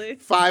 actually.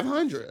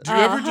 500. Do you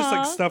ever just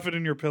like Uh-huh. stuff it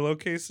in your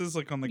pillowcases,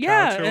 like on the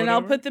Yeah, couch or and I'll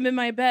whatever? put them in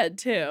my bed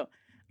too.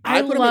 I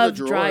I put 'em in the love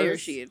dryer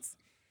drawers. sheets.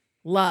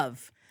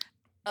 Love.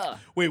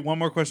 Wait, one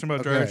more question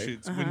about dryer Okay.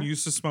 sheets. Uh-huh. When you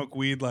used to smoke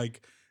weed,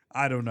 like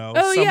I don't know,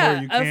 Oh somewhere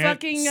yeah, you a can't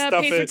fucking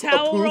stuff paper it.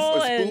 towel poof,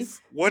 roll a and.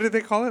 spoof, What did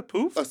they call it?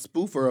 Poof? a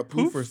spoof or a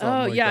poof or something.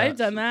 Oh like yeah, that. I've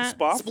done that.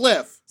 Spoff?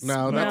 Spliff.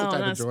 No, No, that's the type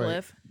not of joint.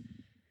 spliff.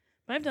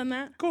 I've done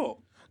that.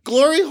 Cool.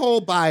 Glory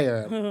hole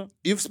buyer.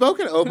 You've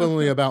spoken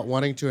openly about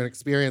wanting to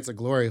experience a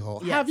glory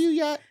hole. Yes. Have you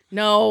yet?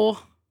 No.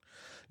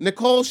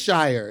 Nicole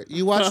Shire.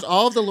 You watched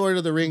all of the Lord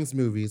of the Rings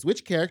movies.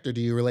 Which character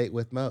do you relate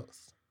with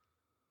most?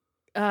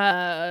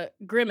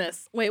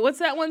 Grimace. Wait, what's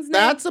that one's name?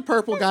 That's a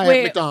purple guy Wait,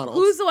 at McDonald's.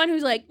 who's the one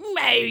who's like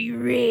my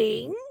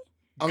ring?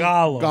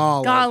 Gollum.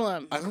 Gollum.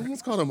 Gollum. I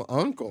almost called him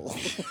Uncle.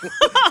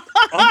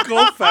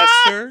 Uncle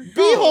Fester.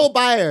 Beehole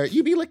buyer.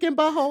 You be licking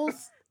buttholes?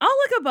 I'll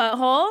look a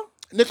butthole.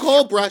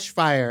 Nicole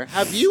Brushfire.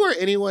 Have you or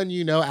anyone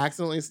you know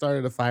accidentally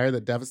started a fire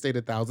that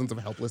devastated thousands of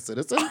helpless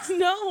citizens?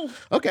 No.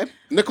 Okay.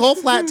 Nicole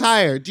Flat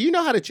Tire. Do you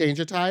know how to change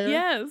a tire?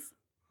 Yes.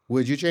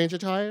 Would you change a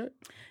tire?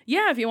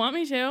 Yeah, if you want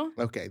me to.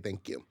 Okay,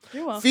 thank you.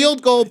 You're welcome.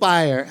 Field goal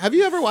buyer. Have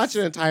you ever watched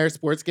an entire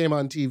sports game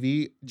on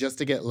TV just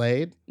to get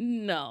laid?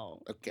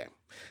 No. Okay.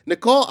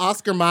 Nicole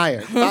Oscar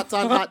Meyer. Thoughts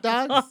on hot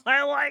dogs?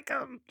 I like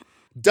them.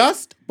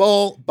 Dust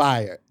Bowl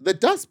buyer. The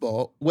Dust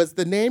Bowl was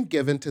the name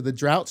given to the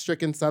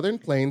drought-stricken Southern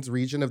Plains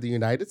region of the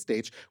United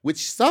States,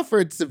 which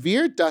suffered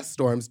severe dust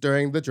storms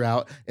during the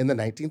drought in the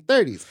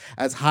 1930s.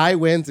 As high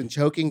winds and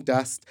choking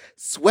dust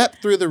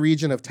swept through the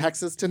region of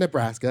Texas to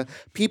Nebraska,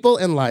 people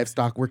and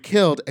livestock were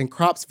killed and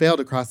crops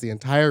failed across the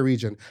entire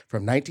region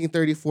from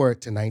 1934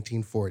 to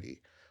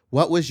 1940.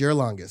 What was your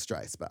longest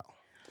dry spell?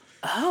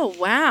 Oh,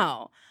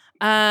 wow.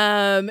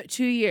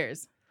 2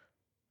 years.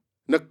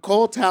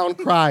 Nicole Town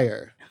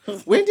Crier.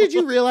 When did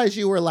you realize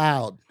you were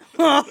loud?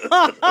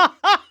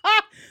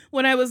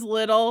 When I was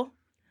little,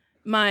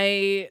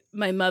 my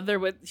mother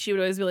would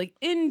always be like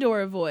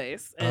indoor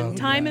voice and Oh,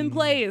 time yeah. and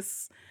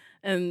place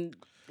and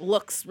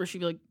looks where she'd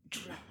be like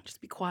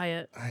just be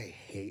quiet. I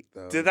hate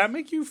those. Did that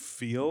make you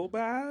feel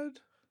bad?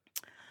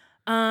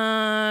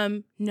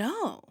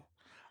 No.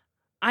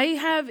 I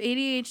have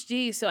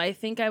ADHD, so I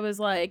think I was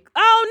like,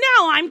 oh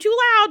no, I'm too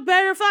loud.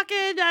 Better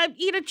fucking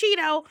eat a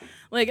Cheeto.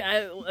 Like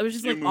I was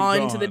just You like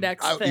moved on to the on.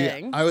 next I, yeah,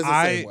 thing. I was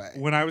the same way.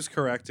 When I was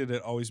corrected,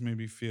 it always made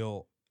me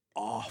feel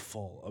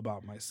awful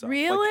about myself. Like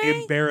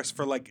Really? embarrassed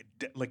for like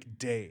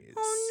days.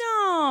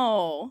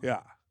 Oh no.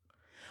 Yeah.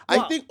 I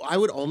Well- think I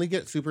would only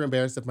get super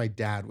embarrassed if my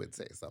dad would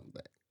say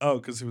something. Oh,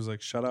 because he was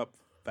like, "Shut up,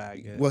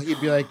 faggot." Well, he'd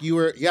be like, "You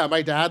were, yeah."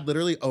 My dad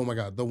literally. Oh my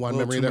god, the one A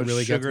little memory too that much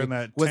really gets sugar me in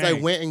that was I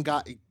tank. went and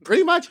got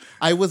pretty much.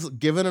 I was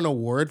given an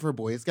award for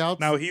Boy Scouts,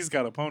 Now he's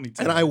got a ponytail.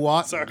 and I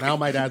walked. Sorry. Now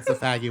my dad's the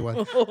faggy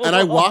one, and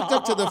I walked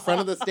up to the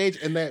front of the stage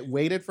and they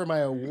waited for my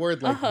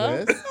award like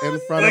Uh-huh. this in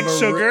front like of a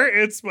sugar.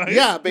 It's my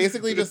Yeah,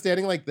 basically just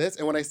standing like this.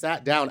 And when I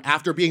sat down,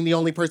 after being the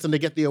only person to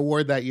get the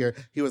award that year,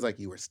 he was like,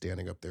 "You were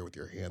standing up there with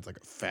your hands like a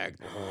fag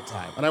the whole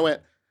time." And I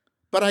went,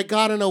 "But I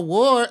got an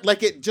award."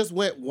 Like it just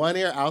went one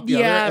ear out the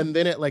Yeah. other. And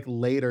then it like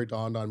later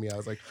dawned on me. I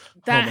was like,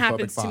 That homophobic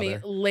happens to me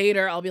father.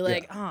 later. I'll be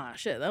like, ah,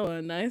 shit, that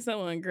one nice, that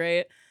one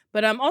great.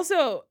 But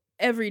also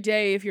every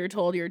day, if you're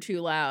told you're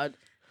too loud,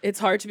 it's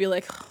hard to be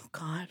like, oh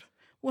God,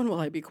 when will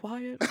I be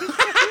quiet?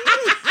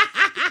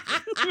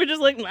 We're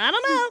just like, I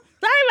don't know.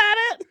 Sorry about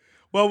it.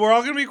 Well, we're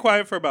all gonna be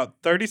quiet for about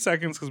 30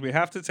 seconds because we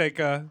have to take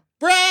a.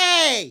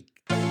 Break!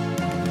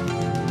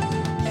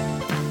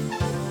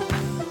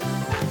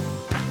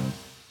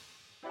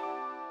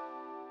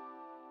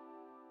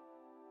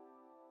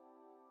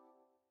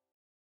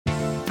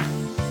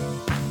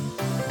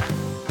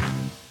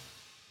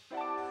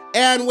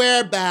 And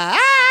we're back.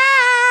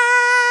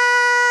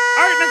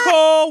 All right,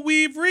 Nicole,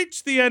 we've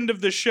reached the end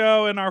of the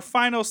show, and our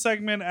final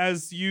segment,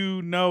 as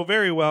you know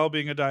very well,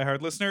 being a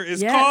diehard listener,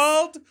 is Yes.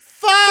 called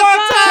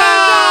Fuck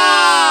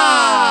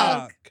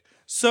Talk!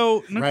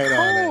 So, Right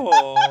on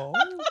Nicole,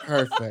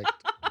 Perfect.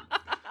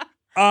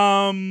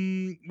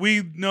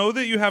 we know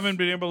that you haven't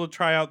been able to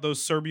try out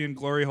those Serbian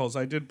glory holes.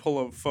 I did pull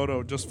a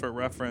photo just for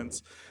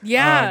reference.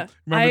 Yeah.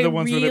 Remember I the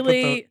ones where they put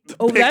really, the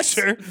oh, that's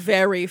picture?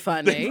 very They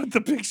funny. put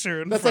the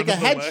picture in That's front like a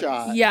of the legs.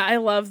 headshot. Yeah, I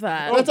love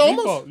that. Oh, That's default.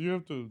 almost- You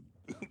have to.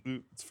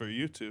 It's for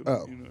YouTube.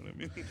 Oh. You know what I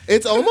mean?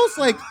 It's almost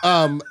like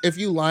if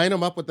you line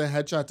them up with the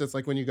headshots, it's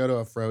like when you go to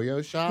a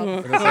froyo shop and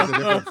it's like the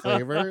different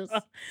flavors.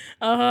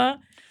 Uh-huh.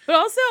 But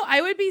also,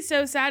 I would be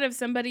so sad if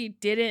somebody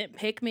didn't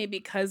pick me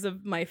because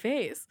of my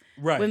face.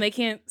 Right. When they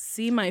can't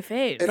see my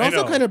face. It I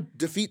also know. kind of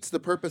defeats the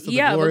purpose of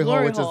Yeah, the the glory hole,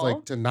 glory which is hole.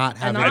 like to not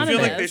have I feel like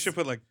Anonymous. they should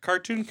put like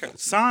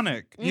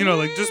Sonic, you know,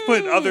 like just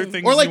put other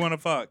things Or, like, you want to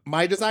fuck.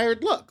 my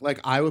desired look. Like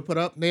I would put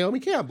up Naomi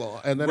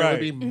Campbell, and then it would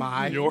be Right.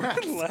 my Your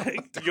mess.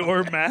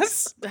 your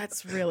mess.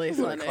 That's really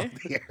You wanna call funny.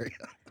 the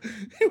area.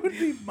 It would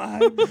be my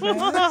mess.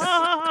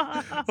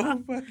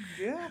 Oh my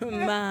god.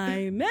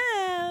 My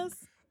mess.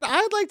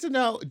 I'd like to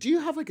know, do you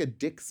have like a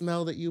dick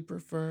smell that you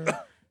prefer?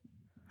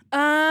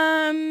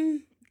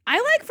 I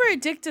like for a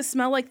dick to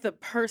smell like the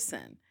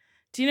person.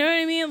 Do you know what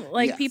I mean?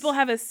 Like Yes. people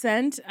have a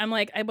scent. I'm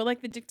like, I would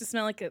like the dick to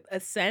smell like a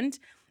scent.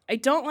 I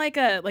don't like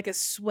a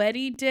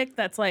sweaty dick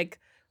that's like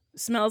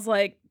smells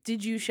like,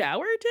 did you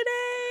shower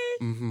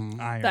today? Mm-hmm.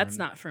 That's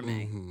not for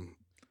me.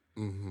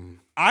 Mm-hmm. Mm-hmm.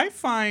 I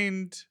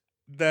find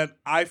that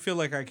I feel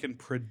like I can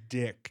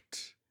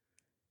predict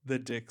the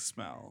dick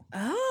smell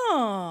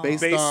Oh.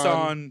 Based based on-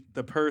 on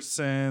the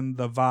person,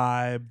 the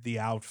vibe, the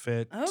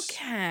outfit.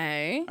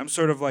 Okay. I'm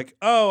sort of like,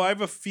 oh, I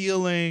have a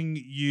feeling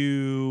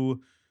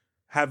you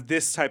have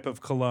this type of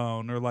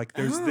cologne, or like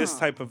there's this Oh.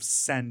 type of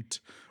scent,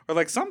 or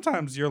like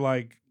sometimes you're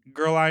like,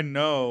 girl, I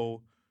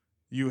know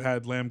you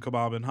had lamb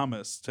kebab and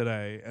hummus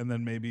today, and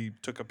then maybe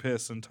took a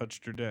piss and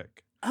touched your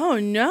dick. Oh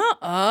no.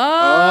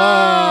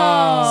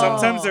 Oh. Oh.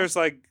 Sometimes there's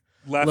like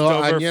Little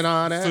leftover onion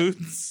on it.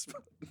 foods.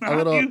 A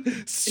little-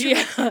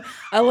 Yeah,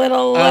 a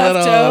little A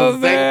little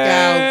leftover.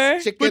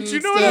 Zenko's chicken But you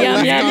know what still I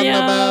left mean? on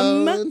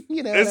Yum, the bone.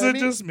 You know Is what I it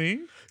mean? just me?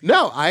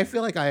 No, I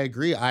feel like I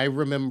agree. I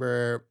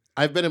remember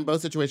I've been in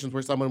both situations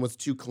where someone was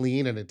too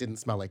clean and it didn't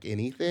smell like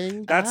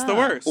anything. That's the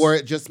Ah. worst. Or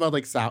it just smelled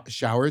like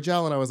shower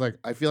gel, and I was like,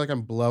 I feel like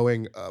I'm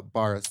blowing a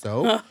bar of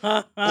soap.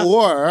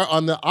 Or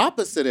on the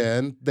opposite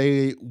end,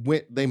 they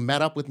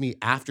met up with me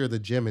after the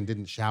gym and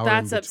didn't shower.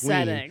 That's in between.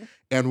 upsetting.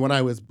 And when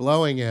I was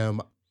blowing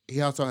him,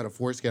 he also had a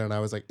foreskin, and I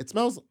was like, it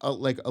smells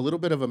like a little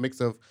bit of a mix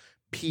of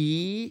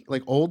pee,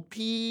 like old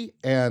pee,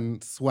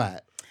 and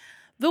sweat.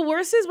 The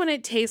worst is when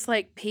it tastes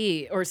like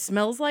pee or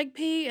smells like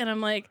pee, and I'm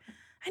like,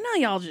 I know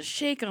y'all just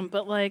shake them,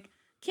 but like,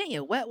 can't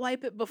you wet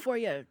wipe it before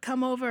you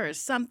come over or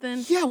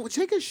something? Yeah, well,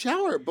 take a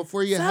shower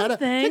before you take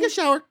Something. a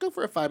shower, go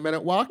for a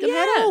 5-minute walk, and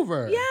head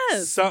over.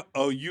 Yes. So,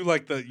 you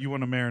want to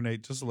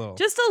marinate just a little.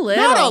 Just a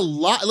little. Not a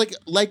lot,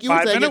 like you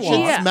were saying, 5-minute it should walk.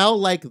 Yeah. smell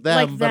like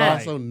them, Like but that.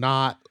 also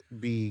not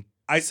be.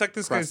 I sucked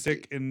this guy's crusty.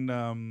 dick in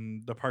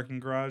the parking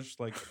garage,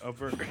 like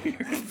over here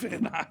in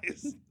Van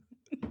Nuys.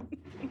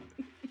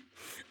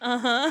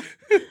 Uh-huh.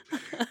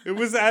 It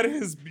was at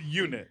his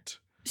unit.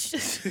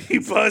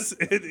 It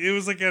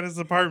was like at his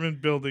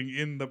apartment building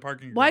in the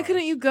parking garage. Why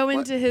couldn't you go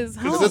into his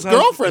 'Cause home? his hus-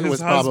 girlfriend his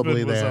was probably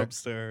husband was there.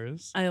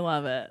 upstairs. I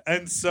love it.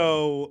 And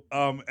so,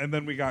 and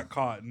then we got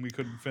caught and we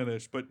couldn't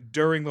finish. But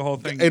during the whole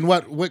thing, In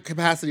what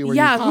capacity were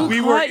Yeah, you? who caught?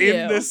 we were caught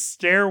in you? this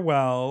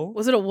stairwell.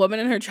 Was it a woman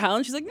and her child?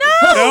 And she's like,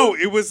 no! No,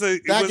 it was a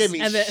That gave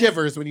me And then-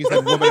 shivers when you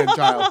said woman and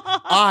child.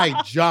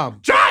 I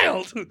jumped.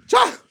 child.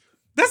 Child.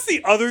 That's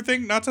the other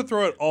thing, not to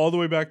throw it all the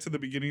way back to the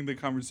beginning of the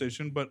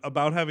conversation, but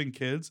about having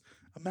kids.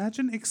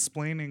 Imagine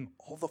explaining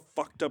all the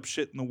fucked up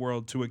shit in the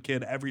world to a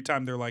kid every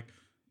time they're like,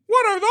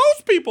 what are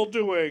those people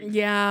doing?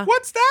 Yeah.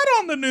 What's that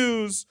on the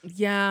news?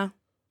 Yeah.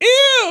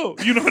 Ew!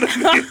 You know what I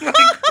mean?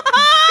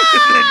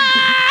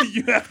 Like,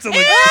 you have to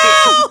like,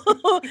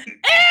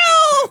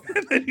 Ew!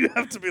 and then you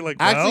have to be like,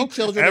 Actually, well,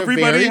 children are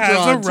everybody very has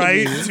a drawn to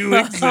right me. to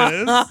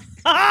exist.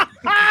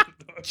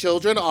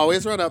 Children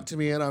always run up to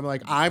me, and I'm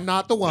like, I'm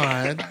not the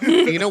one.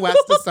 Nina West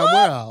is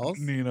somewhere else.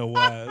 Nina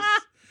West.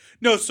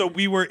 No, so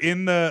we were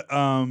in the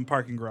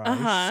parking garage.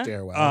 Uh-huh.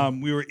 Stairwell.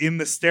 We were in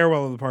the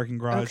stairwell of the parking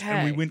garage,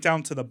 and we Okay. went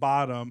down to the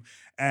bottom.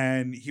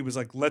 And he was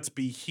like, "Let's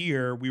be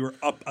here." We were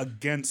up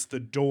against the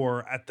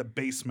door at the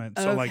basement,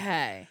 so like,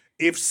 Okay.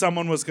 if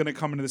someone was going to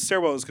come into the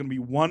stairwell, it was going to be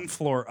one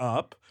floor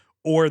up,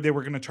 or they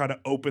were going to try to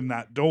open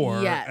that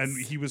door. Yes.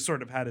 And he was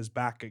sort of had his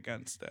back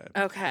against it.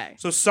 Okay.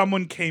 So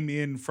someone came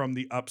in from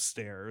the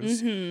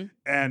upstairs, Mm-hmm.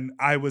 and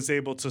I was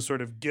able to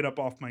sort of get up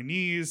off my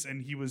knees,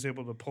 and he was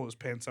able to pull his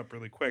pants up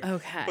really quick.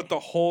 Okay. But the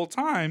whole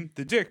time,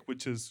 the dick,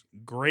 which is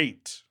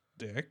great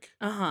dick,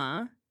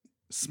 Uh-huh.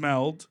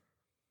 smelled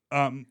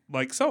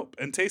like soap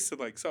and tasted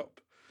like soap.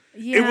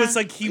 Yeah. It was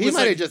like he He was might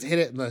like, have just hit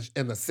it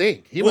in the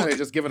sink. He Well, might have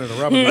just given it a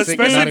rub in the sink.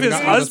 and especially not if even his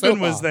gotten all the husband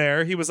soap was off.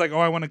 there, he was like, "Oh,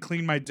 I want to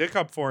clean my dick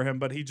up for him,"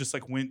 but he just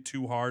like went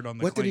too hard on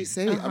the. What did he clean.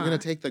 say? I'm Uh-huh. gonna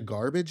take the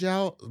garbage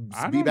out.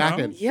 I Be don't back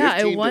know. in Yeah, I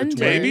 15 to wonder.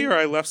 20. Maybe, or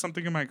I left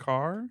something in my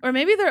car. Or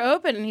maybe they're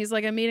open and he's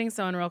like, I'm meeting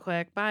someone real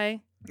quick. Bye.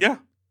 Yeah,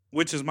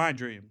 which is my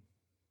dream.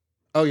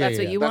 Oh yeah, That's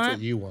yeah, what you that's want?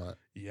 what you want.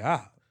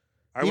 Yeah,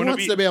 I He want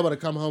wants be. to be able to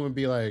come home and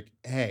be like,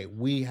 "Hey,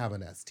 we have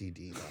an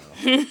STD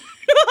now."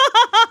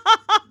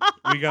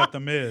 We got the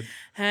mid.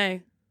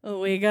 Hey,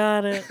 we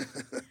got it.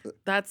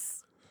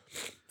 That's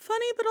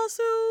funny, but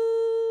also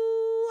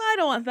I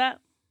don't want that.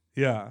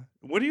 Yeah.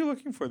 What are you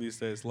looking for these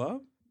days?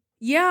 Love?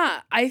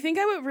 Yeah, I think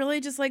I would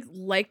really just like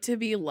to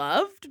be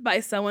loved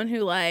by someone who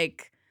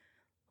like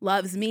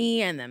loves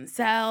me and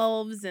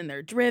themselves, and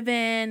they're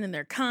driven, and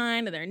they're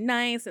kind, and they're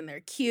nice, and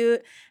they're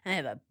cute, and they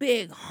have a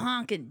big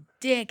honking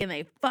dick, and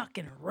they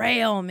fucking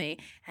rail me,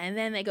 and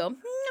then they go,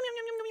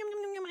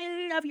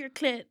 I love your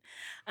clit,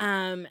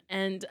 and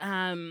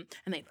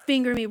they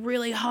finger me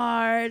really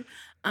hard,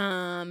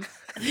 and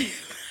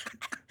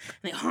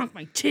they honk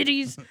my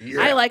titties.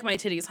 Yeah. I like my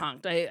titties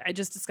honked. I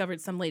just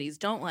discovered some ladies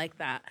don't like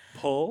that.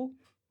 Pull,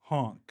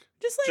 honk.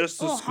 Just like Just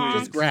a little squeeze. honks.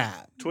 Just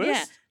grab. Twist?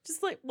 Yeah,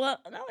 just like, well,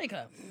 not like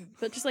a,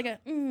 but just like a,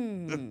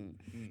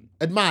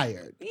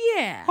 Admired.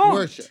 yeah.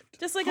 Worshipped.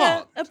 Just like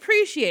Honked. a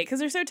appreciate, because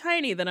they're so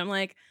tiny that I'm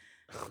like,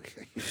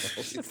 Okay.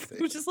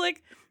 just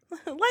like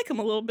them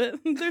a little bit.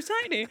 They're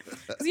tiny.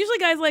 Because usually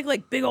guys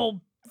like big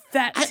old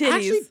fat I titties.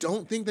 actually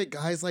don't think that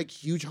guys like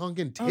huge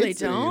honking tits Oh, they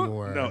don't?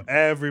 anymore. No,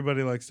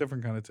 everybody likes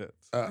different kind of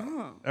tits.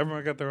 Oh.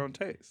 Everyone got their own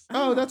taste.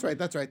 Oh, that's right.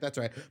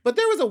 But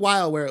there was a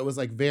while where it was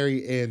like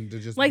very in to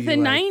just Like be the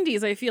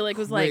 90s, I feel like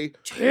was like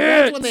great.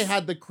 That's when tits. they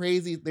had the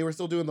crazy. They were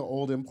still doing the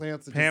old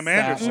implants. That Pam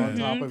just sat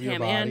Anderson. on top of your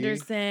Pam body.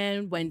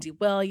 Anderson, Wendy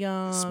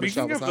Williams. Speaking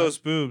Michelle of Visage. those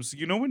boobs,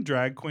 you know when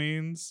drag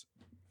queens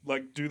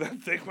like do that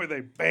thing where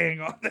they bang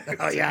on their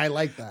Oh yeah, I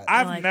like that.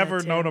 I I've like never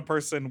that, too. known a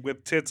person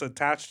with tits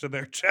attached to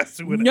their chest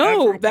who would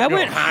No, ever that go,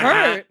 would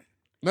hurt.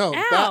 No,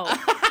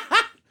 Ow.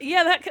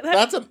 Yeah, that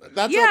that's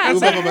Yeah, a move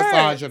that of a hurts.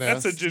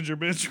 misogynist. That's a ginger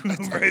bitch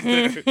move right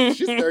there.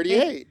 She's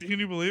 38. Can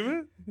you believe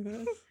it?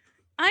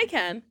 I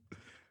can.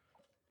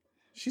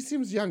 She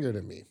seems younger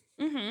than me.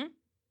 Mm-hmm.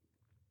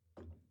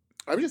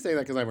 I'm just saying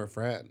that because I'm her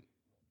friend.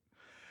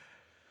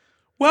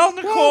 Well,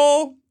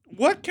 Nicole,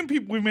 what can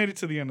people? We made it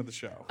to the end of the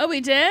show. Oh, we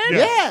did?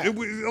 Yeah.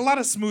 A lot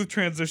of smooth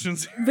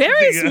transitions. here at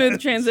Very the smooth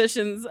end.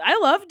 transitions. I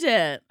loved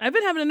it. I've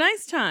been having a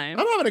nice time.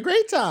 I'm having a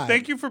great time.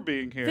 Thank you for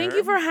being here. Thank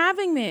you for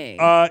having me.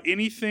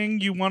 Anything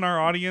you want our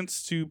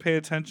audience to pay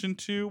attention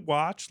to,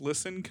 watch,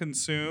 listen,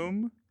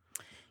 consume?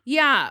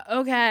 Yeah,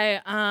 okay.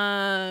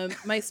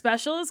 My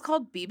special is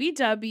called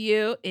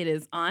BBW. It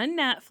is on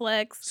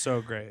Netflix.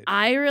 So great.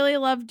 I really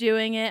love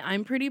doing it.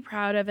 I'm pretty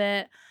proud of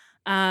it.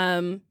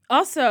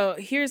 Also,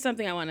 here's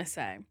something I want to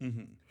say.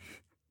 Mhm.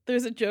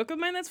 There's a joke of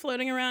mine that's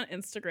floating around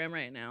Instagram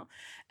right now,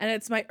 and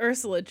it's my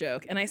Ursula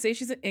joke. And I say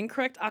she's an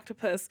incorrect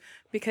octopus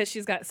because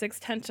she's got 6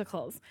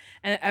 tentacles.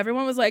 And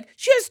everyone was like,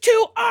 she has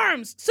 2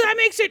 arms, so that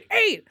makes it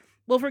 8.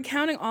 Well, if we're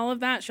counting all of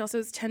that, she also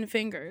has 10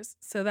 fingers.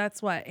 So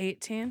that's what,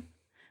 18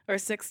 or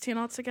 16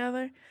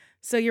 altogether?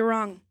 So you're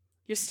wrong.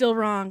 You're still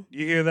wrong.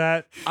 You hear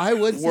that? I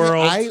would say,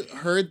 World. I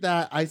heard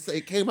that.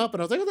 It came up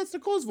and I was like, oh, that's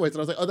Nicole's voice. And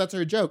I was like, oh, that's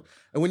her joke.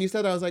 And when you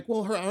said that, I was like,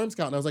 well, her arms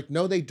count. And I was like,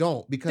 no, they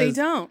don't. Because They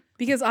don't,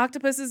 because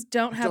octopuses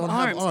don't have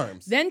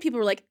arms. Then people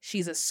were like,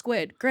 she's a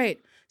squid.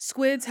 Great.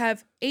 Squids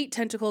have 8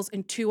 tentacles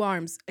and 2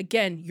 arms.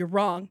 Again, you're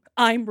wrong.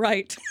 I'm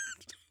right.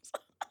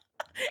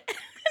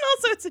 And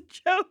also, it's a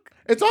joke.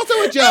 It's also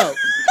a joke.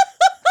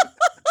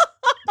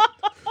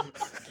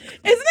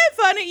 Isn't it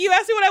funny? You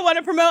asked me what I want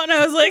to promote, and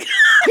I was like,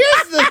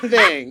 Here's the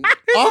thing.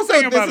 Also,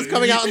 thing this about is it.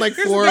 coming out in like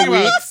Here's the 4 thing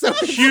about weeks. So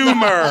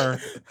Humor.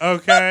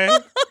 Okay?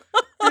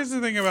 Here's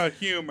the thing about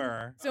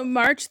humor. so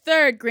March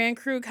 3rd, Grand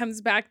Crew comes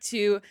back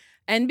to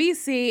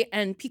NBC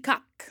and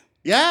Peacock.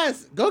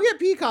 yes, go get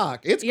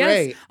Peacock. It's Yes.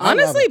 great. I love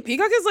Honestly, it.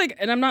 Peacock is like,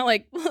 and I'm not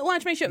like,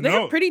 watch my show. They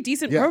No. have pretty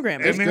decent Yeah.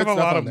 programming. And they good have a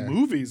stuff lot on of there.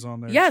 movies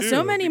on there. Yeah, too,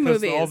 so many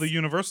because All movies. the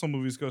Universal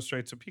movies go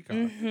straight to Peacock.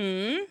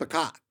 Mm-hmm.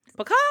 Peacock,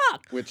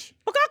 Peacock. which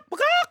Peacock.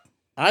 Peacock.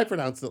 I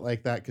pronounced it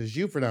like that because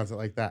you pronounced it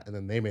like that, and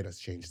then they made us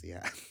change the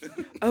app.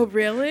 Oh,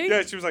 really?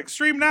 Yeah, she was like,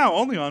 stream now,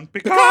 only on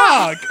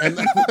Peacock. And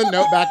the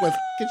note back was,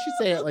 can she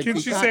say it like Can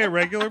she Peacock? say it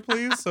regular,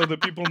 please, so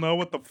that people know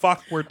what the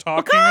fuck we're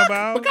talking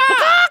about?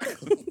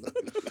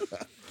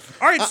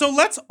 All right, so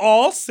let's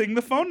all sing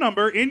the phone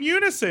number in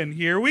unison.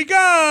 Here we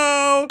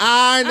go.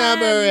 Our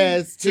number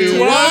is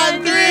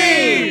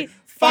 213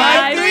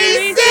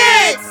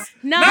 536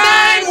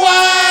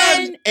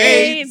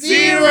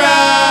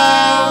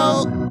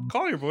 9180.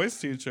 Call your voice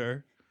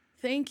teacher.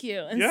 Thank you.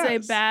 And Yes. say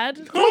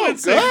bad. Call and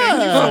say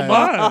thank you so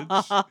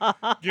much.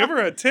 Give her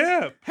a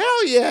tip.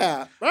 Hell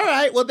yeah. All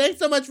right. Well, thanks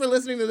so much for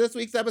listening to this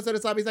week's episode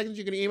of Sloppy Seconds.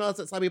 You can email us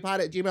at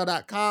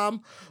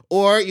sloppypod@gmail.com,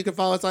 or you can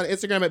follow us on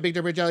Instagram at Big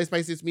Dipper Jelly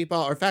Spiciest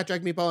Meatball, or Fat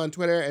Drag Meatball on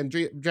Twitter, and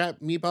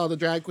Meatball the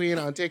Drag Queen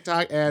on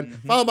TikTok, and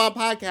follow Mom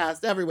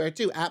Podcast everywhere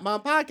too, at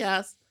Mom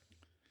Podcast.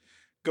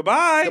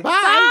 Goodbye. Goodbye.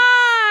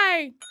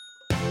 Bye.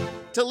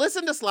 To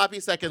listen to Sloppy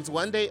Seconds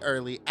one day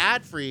early,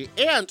 ad-free,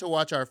 and to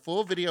watch our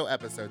full video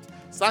episodes,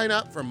 sign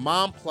up for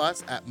Mom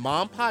Plus at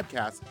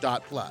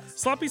mompodcast.plus.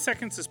 Sloppy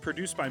Seconds is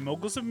produced by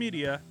Moguls of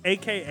Media,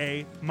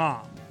 a.k.a.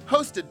 Mom.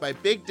 Hosted by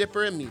Big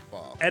Dipper and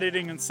Meatball.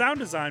 Editing and sound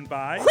design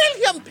by...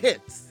 William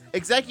Pitts.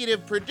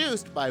 Executive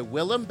produced by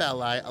Willem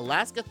Belli,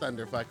 Alaska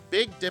Thunderfuck,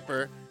 Big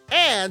Dipper,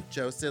 and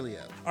Joe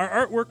Cilio.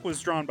 Our artwork was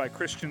drawn by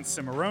Christian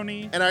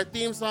Cimarroni. And our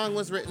theme song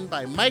was written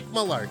by Mike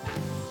Malarkey.